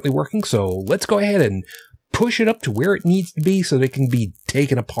is currently working, so let's go ahead and push it up to where it needs to be so that it can be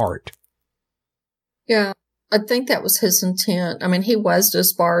taken apart. Yeah, I think that was his intent. I mean, he was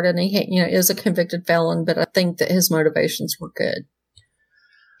disbarred and he is a convicted felon, but I think that his motivations were good.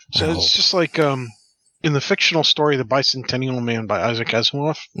 So it's just like in the fictional story, The Bicentennial Man by Isaac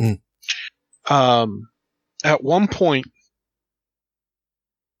Asimov. At one point,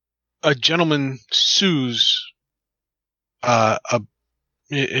 a gentleman sues a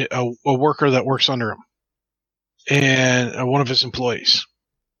worker that works under him and one of his employees,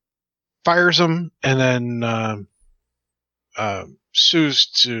 fires him, and then sues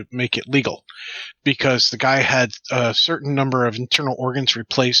to make it legal because the guy had a certain number of internal organs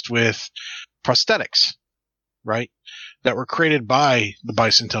replaced with prosthetics, right, that were created by the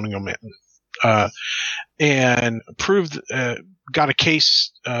Bicentennial Man, and proved got a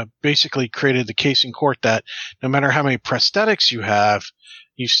case, basically created the case in court that no matter how many prosthetics you have,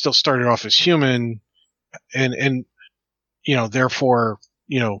 you still started off as human, and therefore,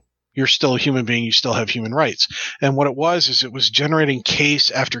 you're still a human being, you still have human rights. And what it was is it was generating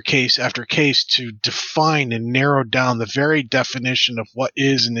case after case after case to define and narrow down the very definition of what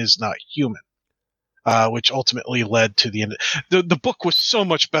is and is not human, which ultimately led to the end. The book was so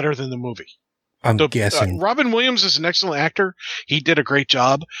much better than the movie. I'm guessing. Robin Williams is an excellent actor. He did a great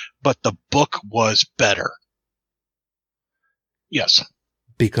job, but the book was better. Yes.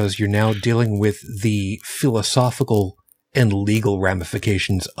 Because you're now dealing with the philosophical and legal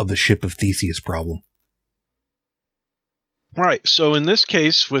ramifications of the Ship of Theseus problem. Right. So in this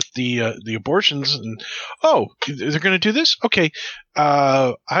case, with the abortions, and they're going to do this? Okay.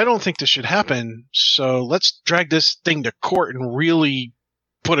 I don't think this should happen. So let's drag this thing to court and really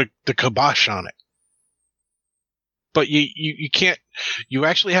put the kibosh on it. But you can't. You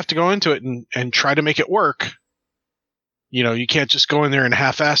actually have to go into it and try to make it work. You can't just go in there and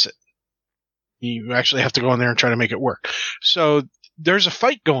half-ass it. You actually have to go in there and try to make it work. So there's a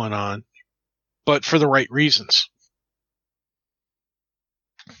fight going on, but for the right reasons.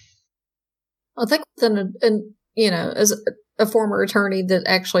 I think then, as a former attorney that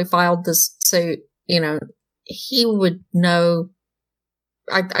actually filed this suit, he would know,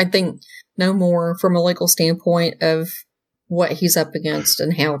 I think, know more from a legal standpoint of what he's up against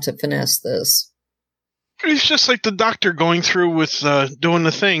and how to finesse this. It's just like the doctor going through with doing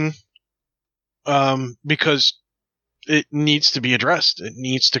the thing, because it needs to be addressed. It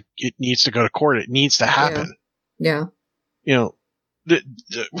needs to go to court. It needs to happen. Yeah.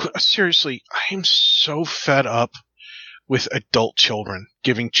 Seriously, I am so fed up with adult children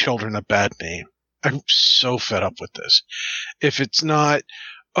giving children a bad name. I'm so fed up with this. If it's not,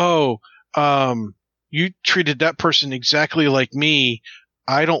 you treated that person exactly like me,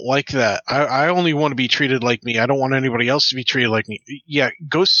 I don't like that. I only want to be treated like me. I don't want anybody else to be treated like me. Yeah,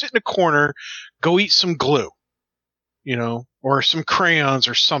 go sit in a corner, go eat some glue, or some crayons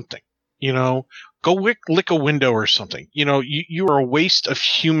or something, go lick a window or something. You are a waste of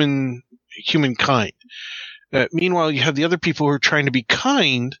humankind. Meanwhile, you have the other people who are trying to be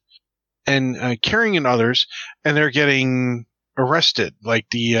kind and caring in others, and they're getting arrested. Like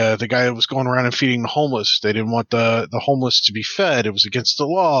the guy that was going around and feeding the homeless. They didn't want the homeless to be fed. It was against the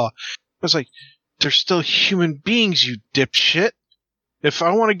law. I was like, they're still human beings, you dipshit. If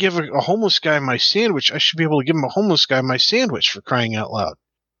I want to give a homeless guy my sandwich, I should be able to give him a homeless guy my sandwich, for crying out loud.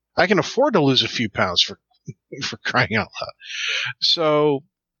 I can afford to lose a few pounds for crying out loud. So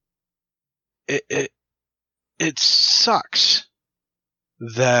it sucks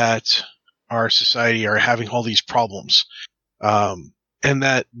that our society are having all these problems, and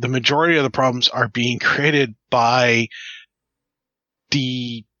that the majority of the problems are being created by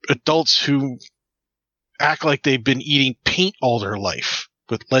the adults who act like they've been eating paint all their life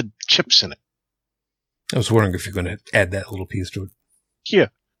with lead chips in it. I was wondering if you're going to add that little piece to it. Yeah.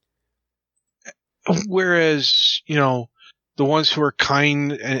 Whereas, the ones who are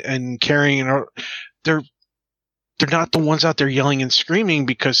kind and caring, they're not the ones out there yelling and screaming,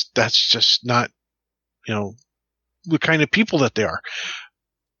 because that's just not, the kind of people that they are.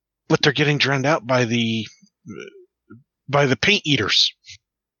 But they're getting drowned out by the paint eaters.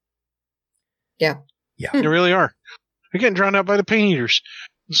 Yeah. Yeah. They really are. They're getting drowned out by the paint eaters.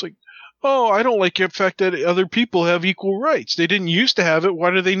 It's like, I don't like the fact that other people have equal rights. They didn't used to have it.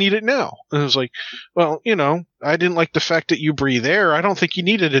 Why do they need it now? And it was like, well, I didn't like the fact that you breathe air. I don't think you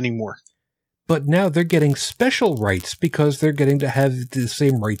need it anymore. But now they're getting special rights because they're getting to have the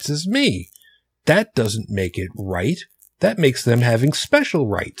same rights as me. That doesn't make it right. That makes them having special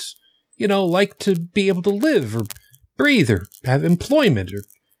rights. Like to be able to live or breathe or have employment or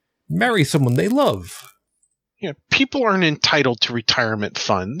marry someone they love. Yeah, people aren't entitled to retirement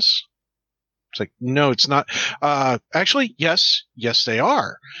funds. It's like, no, it's not. Actually, yes, they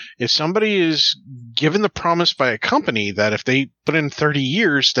are. If somebody is given the promise by a company that if they put in 30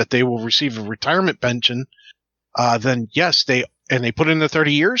 years that they will receive a retirement pension, then yes, they put in the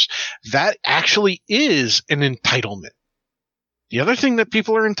 30 years, that actually is an entitlement. The other thing that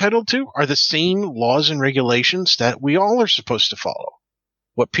people are entitled to are the same laws and regulations that we all are supposed to follow.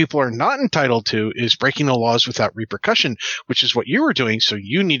 What people are not entitled to is breaking the laws without repercussion, which is what you were doing, so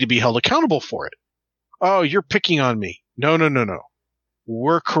you need to be held accountable for it. Oh, you're picking on me. No.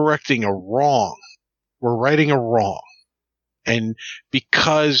 We're correcting a wrong. We're righting a wrong. And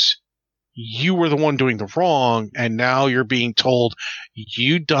because you were the one doing the wrong, and now you're being told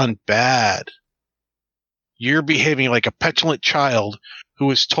you done bad, you're behaving like a petulant child who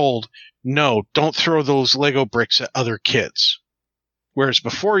is told, no, don't throw those Lego bricks at other kids. Whereas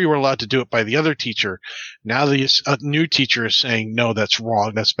before you were allowed to do it by the other teacher. Now the new teacher is saying, no, that's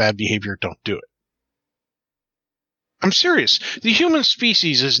wrong. That's bad behavior. Don't do it. I'm serious. The human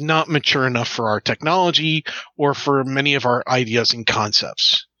species is not mature enough for our technology or for many of our ideas and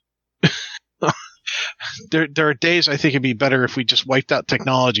concepts. There are days I think it'd be better if we just wiped out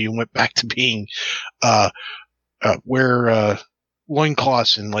technology and went back to being wear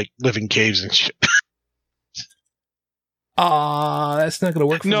loincloths and like live in caves and shit. That's not going to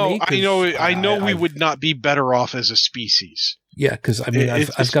work for me. No, I know we would not be better off as a species. Yeah, because I mean,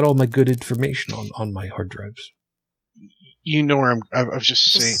 I've got all my good information on my hard drives. You know where I was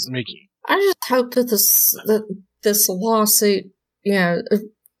just saying, making. I just hope that this lawsuit,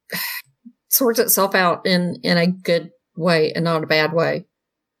 sorts itself out in a good way and not a bad way,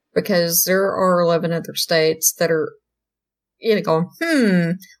 because there are 11 other states that are, going,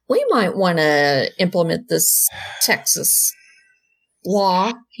 we might want to implement this Texas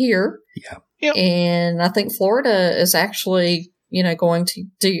law here. Yeah. Yep. And I think Florida is actually, going to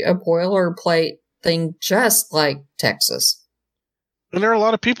do a boilerplate thing just like Texas. And there are a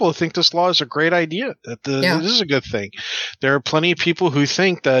lot of people who think this law is a great idea, that this is a good thing. There are plenty of people who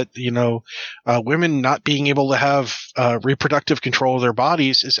think that, women not being able to have reproductive control of their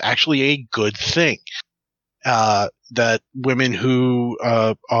bodies is actually a good thing. That women who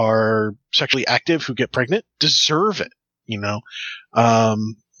are sexually active, who get pregnant, deserve it,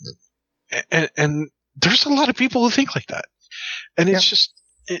 And there's a lot of people who think like that. And it's just,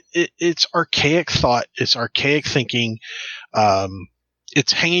 it's archaic thought. It's archaic thinking.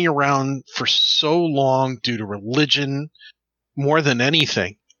 It's hanging around for so long due to religion more than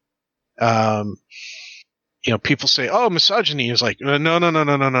anything. People say, oh, misogyny is like,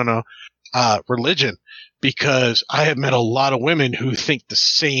 no. Religion, because I have met a lot of women who think the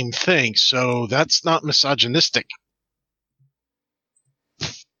same thing. So that's not misogynistic.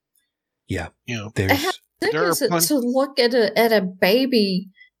 Yeah. How sick is it to look at a baby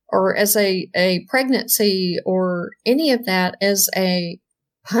or as a pregnancy or any of that as a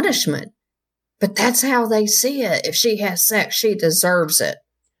punishment? But that's how they see it. If she has sex, she deserves it.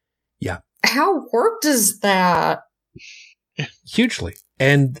 Yeah. How warped is that? Hugely.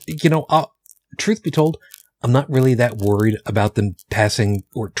 And, truth be told, I'm not really that worried about them passing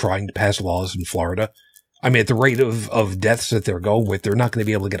or trying to pass laws in Florida. I mean, at the rate of deaths that they're going with, they're not going to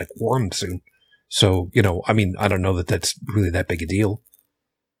be able to get a quorum soon. So, I don't know that that's really that big a deal.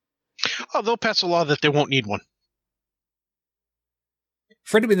 Oh, they'll pass a law that they won't need one.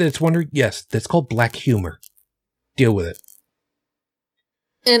 For anybody that's wondering, yes, that's called black humor. Deal with it.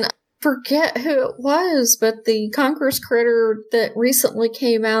 And I forget who it was, but the Congress critter that recently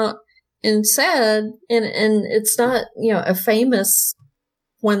came out and said, and it's not, a famous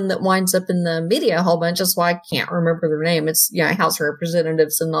one that winds up in the media a whole bunch. That's why I can't remember their name. It's, House of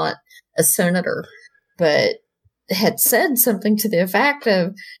Representatives and not a senator. But had said something to the effect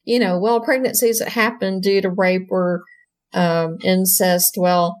of, pregnancies that happen due to rape or incest,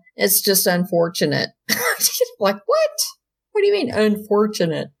 well, it's just unfortunate. Like, what? What do you mean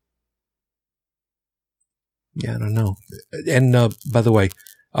unfortunate? Yeah, I don't know. And by the way,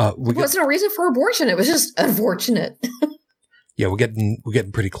 it wasn't a reason for abortion. It was just unfortunate. Yeah, we're getting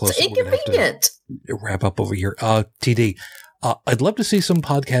pretty close. It's inconvenient. We're gonna have to wrap up over here. TD, I'd love to see some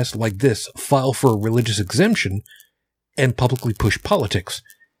podcasts like this file for a religious exemption and publicly push politics.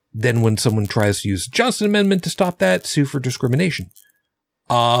 Then when someone tries to use the Johnson Amendment to stop that, sue for discrimination.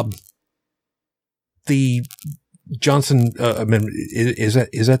 The Johnson Amendment, is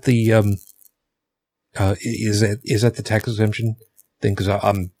that the is that the tax exemption thing? Because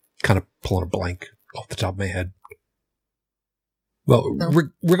I'm kind of pulling a blank off the top of my head. Well,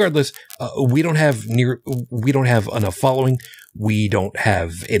 regardless, we don't have enough following. We don't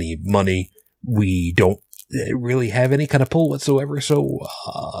have any money. We don't really have any kind of pull whatsoever. So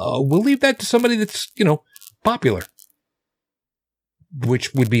we'll leave that to somebody that's, popular,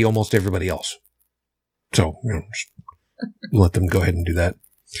 which would be almost everybody else. So, just let them go ahead and do that.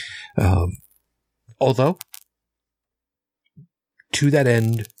 Although, to that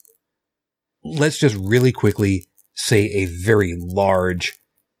end, let's just really quickly say a very large,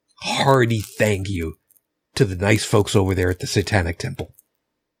 hearty thank you to the nice folks over there at the Satanic Temple.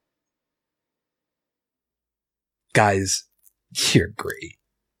 Guys, you're great.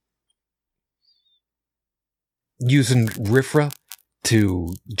 Using RFRA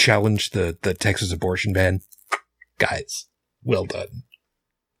to challenge the Texas abortion ban. Guys, well done.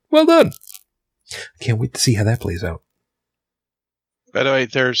 Well done. I can't wait to see how that plays out. By the way,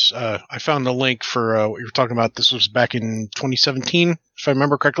 there's I found a link for what you were talking about. This was back in 2017, if I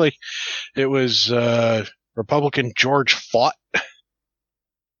remember correctly. It was Republican George Faught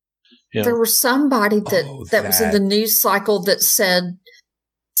You know? There was somebody that was in the news cycle that said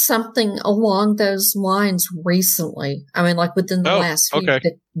something along those lines recently. I mean, like within the last few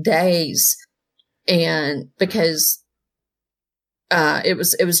days. And because it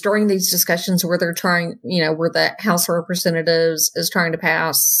was during these discussions where they're trying, where the House of Representatives is trying to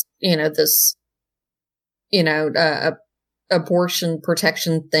pass, this, abortion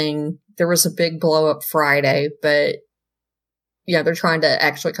protection thing. There was a big blow up Friday, but yeah, they're trying to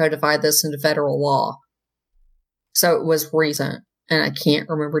actually codify this into federal law. So it was recent, and I can't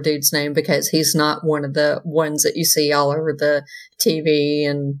remember dude's name because he's not one of the ones that you see all over the TV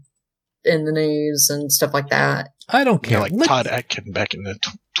and in the news and stuff like that. I don't care. Like Todd Atkin back in the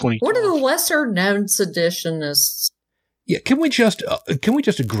 2012. One of the lesser known seditionists. Yeah, can we just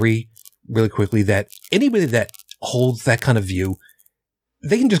agree really quickly that anybody that holds that kind of view,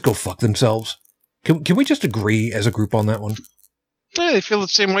 they can just go fuck themselves? Can we just agree as a group on that one? Yeah, they feel the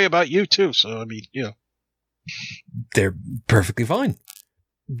same way about you too. So I mean, they're perfectly fine.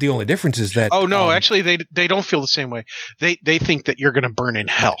 The only difference is that actually they don't feel the same way. They think that you're going to burn in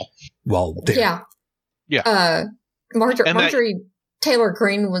hell. Well, yeah. Marjorie Taylor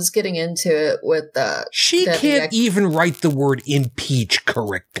Greene was getting into it with she can't even write the word impeach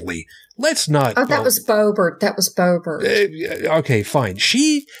correctly. Let's not. Oh, that was Boebert. Okay, fine.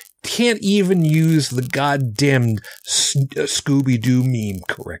 She can't even use the goddamn Scooby-Doo meme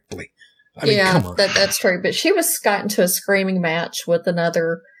correctly. I mean, come on. That's true. But she got into a screaming match with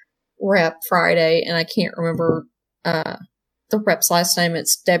another rep Friday, and I can't remember the rep's last name.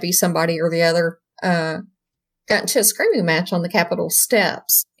 It's Debbie somebody or the other. Got into a screaming match on the Capitol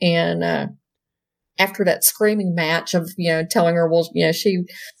steps. And after that screaming match of, telling her, she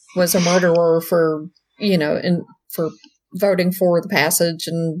was a murderer for, for voting for the passage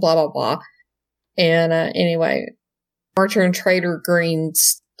and blah, blah, blah. And anyway, Marjorie Taylor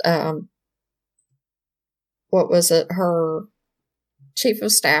Greene's, what was it, her chief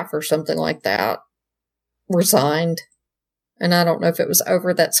of staff or something like that, resigned. And I don't know if it was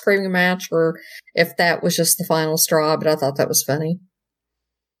over that screaming match or if that was just the final straw, but I thought that was funny.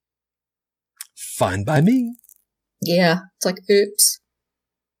 Fine by me. Yeah, it's like, oops.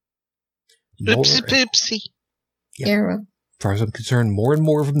 Oopsie. Yeah. As far as I'm concerned, more and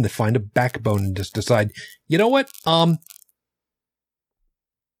more of them that find a backbone and just decide, you know what?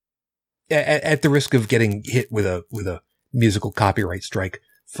 At the risk of getting hit with a musical copyright strike,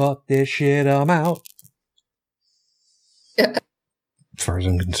 fuck this shit, I'm out. Yeah. As far as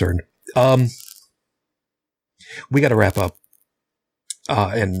I'm concerned, we got to wrap up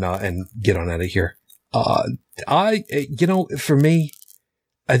and get on out of here. For me,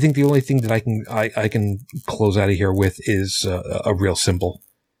 I think the only thing that I can close out of here with is a real simple.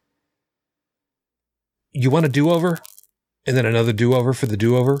 You want a do-over, and then another do-over for the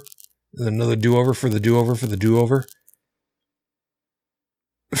do-over, and then another do-over for the do-over for the do-over.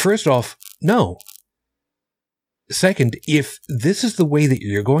 First off, no. Second, if this is the way that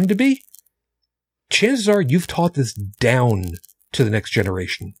you're going to be, chances are you've taught this down to the next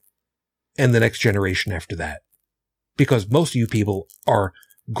generation and the next generation after that. Because most of you people are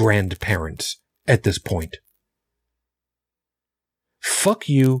grandparents at this point. Fuck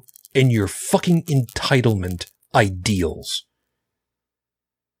you and your fucking entitlement ideals.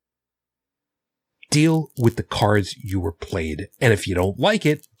 Deal with the cards you were played. And if you don't like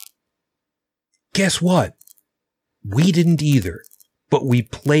it, guess what? We didn't either, but we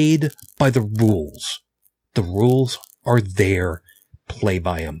played by the rules. The rules are there. Play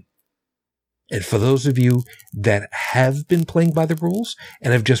by them. And for those of you that have been playing by the rules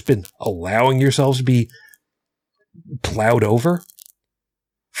and have just been allowing yourselves to be plowed over,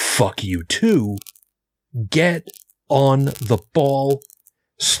 fuck you too. Get on the ball,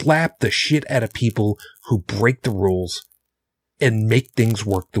 slap the shit out of people who break the rules, and make things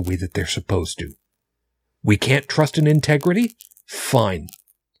work the way that they're supposed to. We can't trust in integrity? Fine.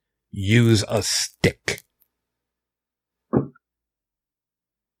 Use a stick.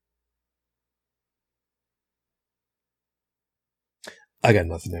 I got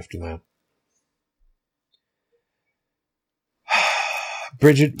nothing after that.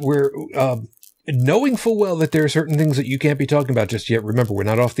 Bridget, we're knowing full well that there are certain things that you can't be talking about just yet. Remember, we're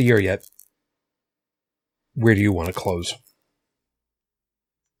not off the air yet. Where do you want to close?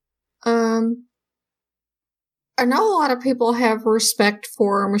 I know a lot of people have respect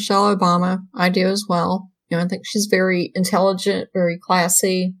for Michelle Obama. I do as well. I think she's very intelligent, very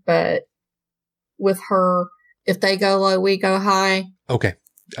classy, but with her, if they go low, we go high. Okay.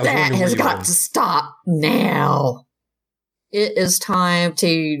 That has got to stop now. It is time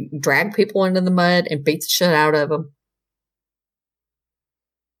to drag people into the mud and beat the shit out of them.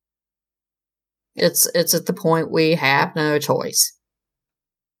 It's at the point we have no choice.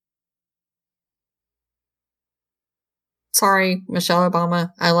 Sorry, Michelle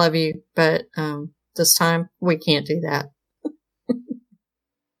Obama, I love you, but this time we can't do that.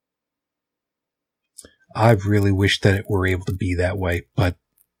 I really wish that it were able to be that way, but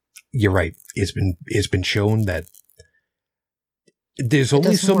you're right. It's been shown that there's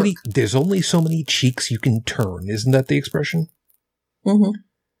only so many cheeks you can turn. Isn't that the expression? Mm-hmm.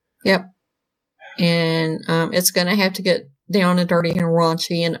 Yep. And it's going to have to get down and dirty and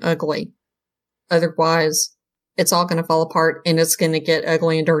raunchy and ugly. Otherwise, it's all going to fall apart and it's going to get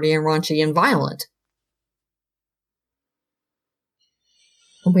ugly and dirty and raunchy and violent.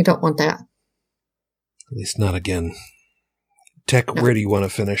 And we don't want that. At least not again. Tech, where do you want to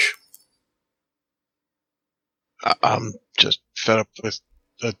finish? I'm just fed up with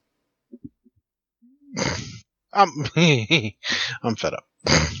the... I'm fed up.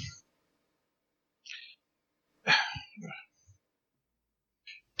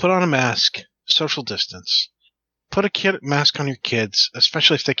 Put on a mask, social distance. Put a mask on your kids,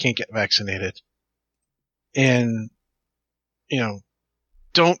 especially if they can't get vaccinated. And,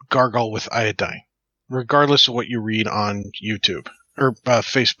 don't gargle with iodine, regardless of what you read on YouTube or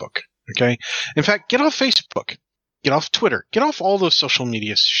Facebook, okay? In fact, get off Facebook. Get off Twitter. Get off all those social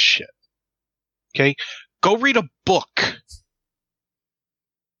media shit. Okay? Go read a book.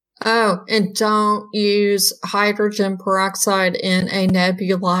 Oh, and don't use hydrogen peroxide in a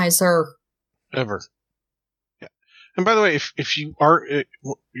nebulizer. Ever. Yeah. And by the way, if you are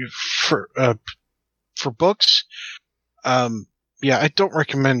for books, I don't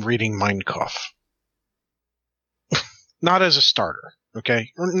recommend reading Mein Kampf. Not as a starter, okay?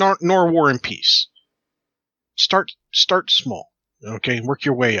 Nor War and Peace. Start small, okay? Work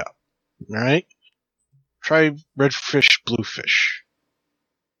your way up, all right? Try Redfish, Bluefish.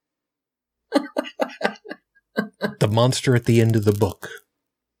 The monster at the end of the book.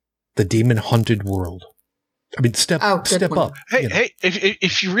 The demon-haunted world. I mean, step up. Hey,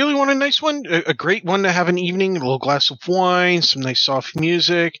 if you really want a nice one, a great one to have an evening, a little glass of wine, some nice soft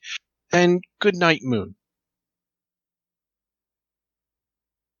music, and Good Night Moon.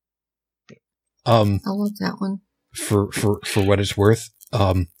 I love that one. For what it's worth,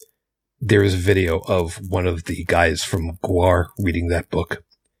 there is a video of one of the guys from Gwar reading that book.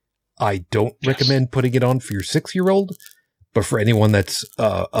 I don't recommend putting it on for your 6-year-old, but for anyone that's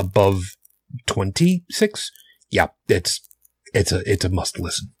above 26, yeah, it's a must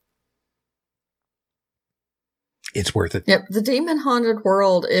listen. It's worth it. Yep, The Demon Haunted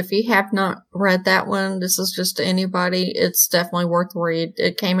World. If you have not read that one, this is just to anybody. It's definitely worth the read.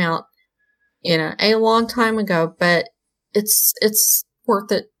 It came out, a long time ago, but it's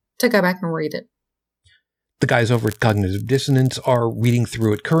worth it to go back and read it. The guys over at Cognitive Dissonance are reading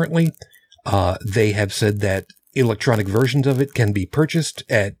through it currently. They have said that electronic versions of it can be purchased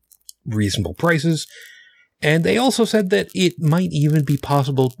at reasonable prices. And they also said that it might even be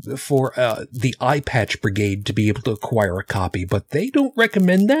possible for the Eye Patch Brigade to be able to acquire a copy, but they don't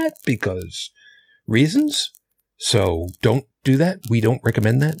recommend that because reasons. So don't do that. We don't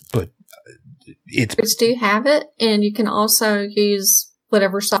recommend that, but it's... Kids do have it, and you can also use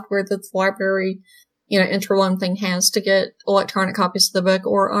whatever software that the library, Interloan thing has to get electronic copies of the book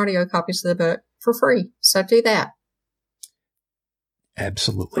or audio copies of the book for free. So do that.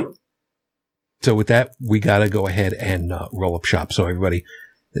 Absolutely. So with that, we got to go ahead and roll up shop. So everybody,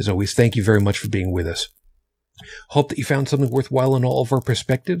 as always, thank you very much for being with us. Hope that you found something worthwhile in all of our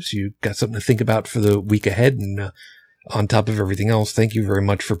perspectives. You got something to think about for the week ahead. And on top of everything else, thank you very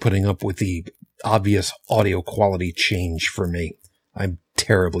much for putting up with the obvious audio quality change for me. I'm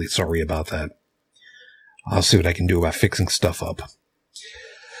terribly sorry about that. I'll see what I can do about fixing stuff up.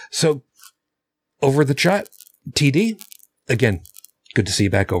 So over the chat, TD, again, good to see you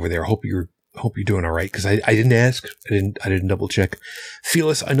back over there. Hope you're doing all right, because I didn't ask. I didn't double check.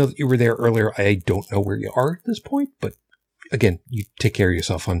 Phyllis, I know that you were there earlier. I don't know where you are at this point, but again, you take care of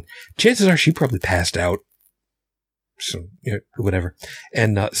yourself, hon. Chances are she probably passed out. So, whatever.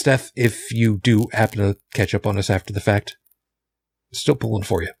 And Steph, if you do happen to catch up on us after the fact, still pulling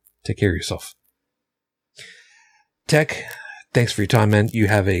for you. Take care of yourself. Tech, thanks for your time, man. You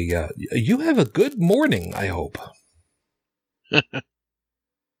have a good morning, I hope.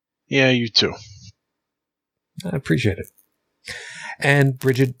 Yeah, you too. I appreciate it. And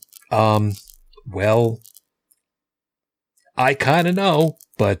Bridget, well, I kind of know,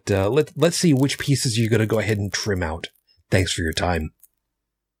 but let's see which pieces you're going to go ahead and trim out. Thanks for your time.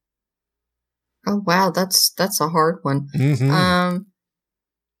 Oh wow, that's a hard one. Mm-hmm.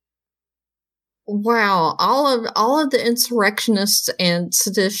 Wow, all of the insurrectionists and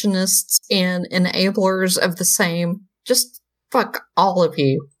seditionists and enablers of the same, just fuck all of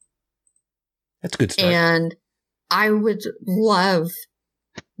you. That's a good start. And I would love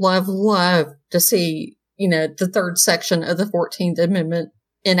to see, the third section of the 14th Amendment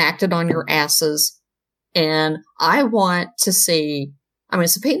enacted on your asses. And I want to see,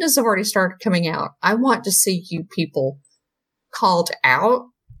 subpoenas have already started coming out. I want to see you people called out,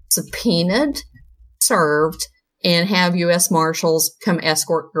 subpoenaed, served, and have U.S. Marshals come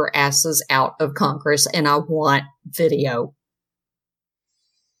escort your asses out of Congress. And I want video.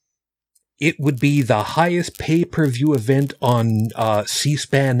 It would be the highest pay-per-view event on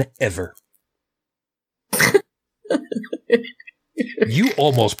C-SPAN ever. You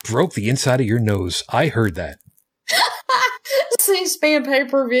almost broke the inside of your nose. I heard that. C-SPAN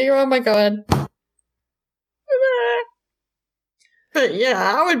pay-per-view. Oh my God. But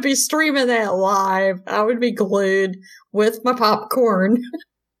yeah, I would be streaming that live. I would be glued with my popcorn.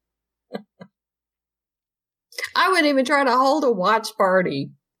 I wouldn't even try to hold a watch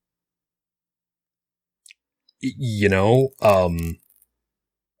party.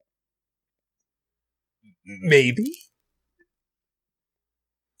 Maybe.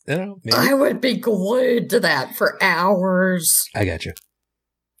 Maybe. I would be glued to that for hours. I got you.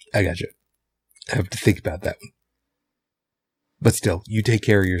 I have to think about that one. But still, you take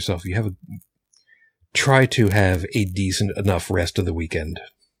care of yourself. Try to have a decent enough rest of the weekend.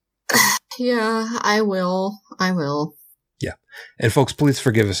 Yeah, I will. Yeah. And folks, please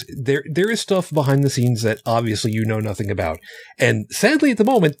forgive us. There is stuff behind the scenes that obviously you know nothing about. And sadly at the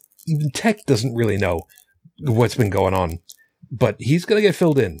moment, even Tech doesn't really know what's been going on. But he's going to get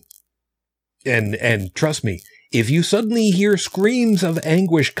filled in. And trust me, if you suddenly hear screams of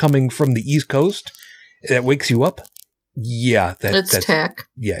anguish coming from the East Coast that wakes you up, yeah, that's Tech.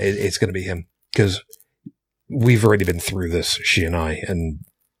 Yeah, it's going to be him. Because we've already been through this, she and I, and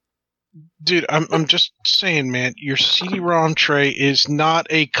dude, I'm just saying, man, your CD-ROM tray is not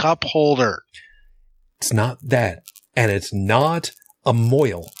a cup holder. It's not that. And it's not a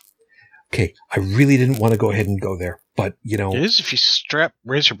moil. Okay, I really didn't want to go ahead and go there, but, It is if you strap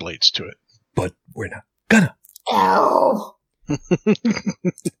razor blades to it. But we're not gonna. Ow.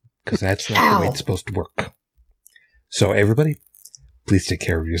 Because that's not the way it's supposed to work. So everybody, please take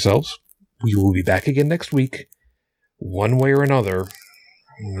care of yourselves. We will be back again next week. One way or another,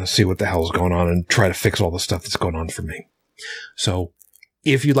 I'm going to see what the hell's going on and try to fix all the stuff that's going on for me. So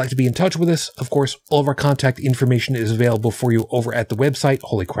if you'd like to be in touch with us, of course, all of our contact information is available for you over at the website,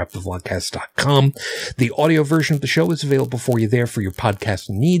 holycrapthevlogcast.com. The audio version of the show is available for you there for your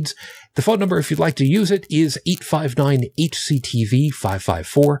podcasting needs. The phone number, if you'd like to use it, is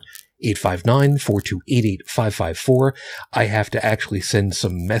 859-HCTV-554. 859-428-8554. I have to actually send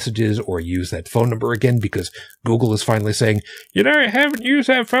some messages or use that phone number again because Google is finally saying, I haven't used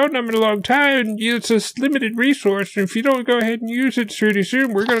that phone number in a long time. And it's a limited resource. And if you don't go ahead and use it pretty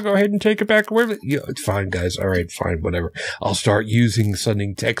soon, we're going to go ahead and take it back away. It's fine, guys. All right, fine, whatever. I'll start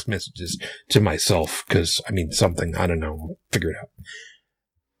sending text messages to myself because, something, I don't know, figure it out.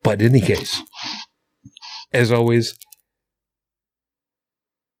 But in any case, as always,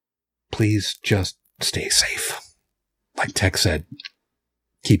 please just stay safe. Like Tech said,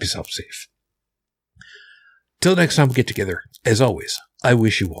 keep yourself safe. Till next time we get together, as always, I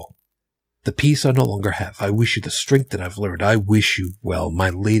wish you all the peace I no longer have. I wish you the strength that I've learned. I wish you well. My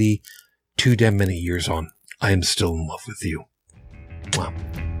lady, too damn many years on, I am still in love with you. Wow.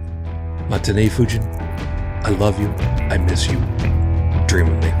 Matane Fujin, I love you. I miss you. Dream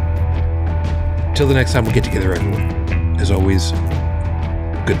with me. Till the next time we get together, everyone. As always,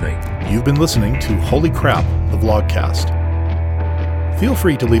 good night. You've been listening to Holy Crap, the Vlogcast. Feel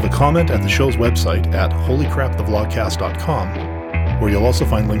free to leave a comment at the show's website at holycrapthevlogcast.com, where you'll also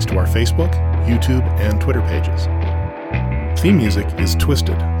find links to our Facebook, YouTube, and Twitter pages. Theme music is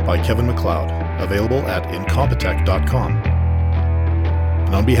Twisted by Kevin MacLeod, available at incompetech.com.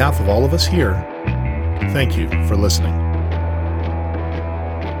 And on behalf of all of us here, thank you for listening.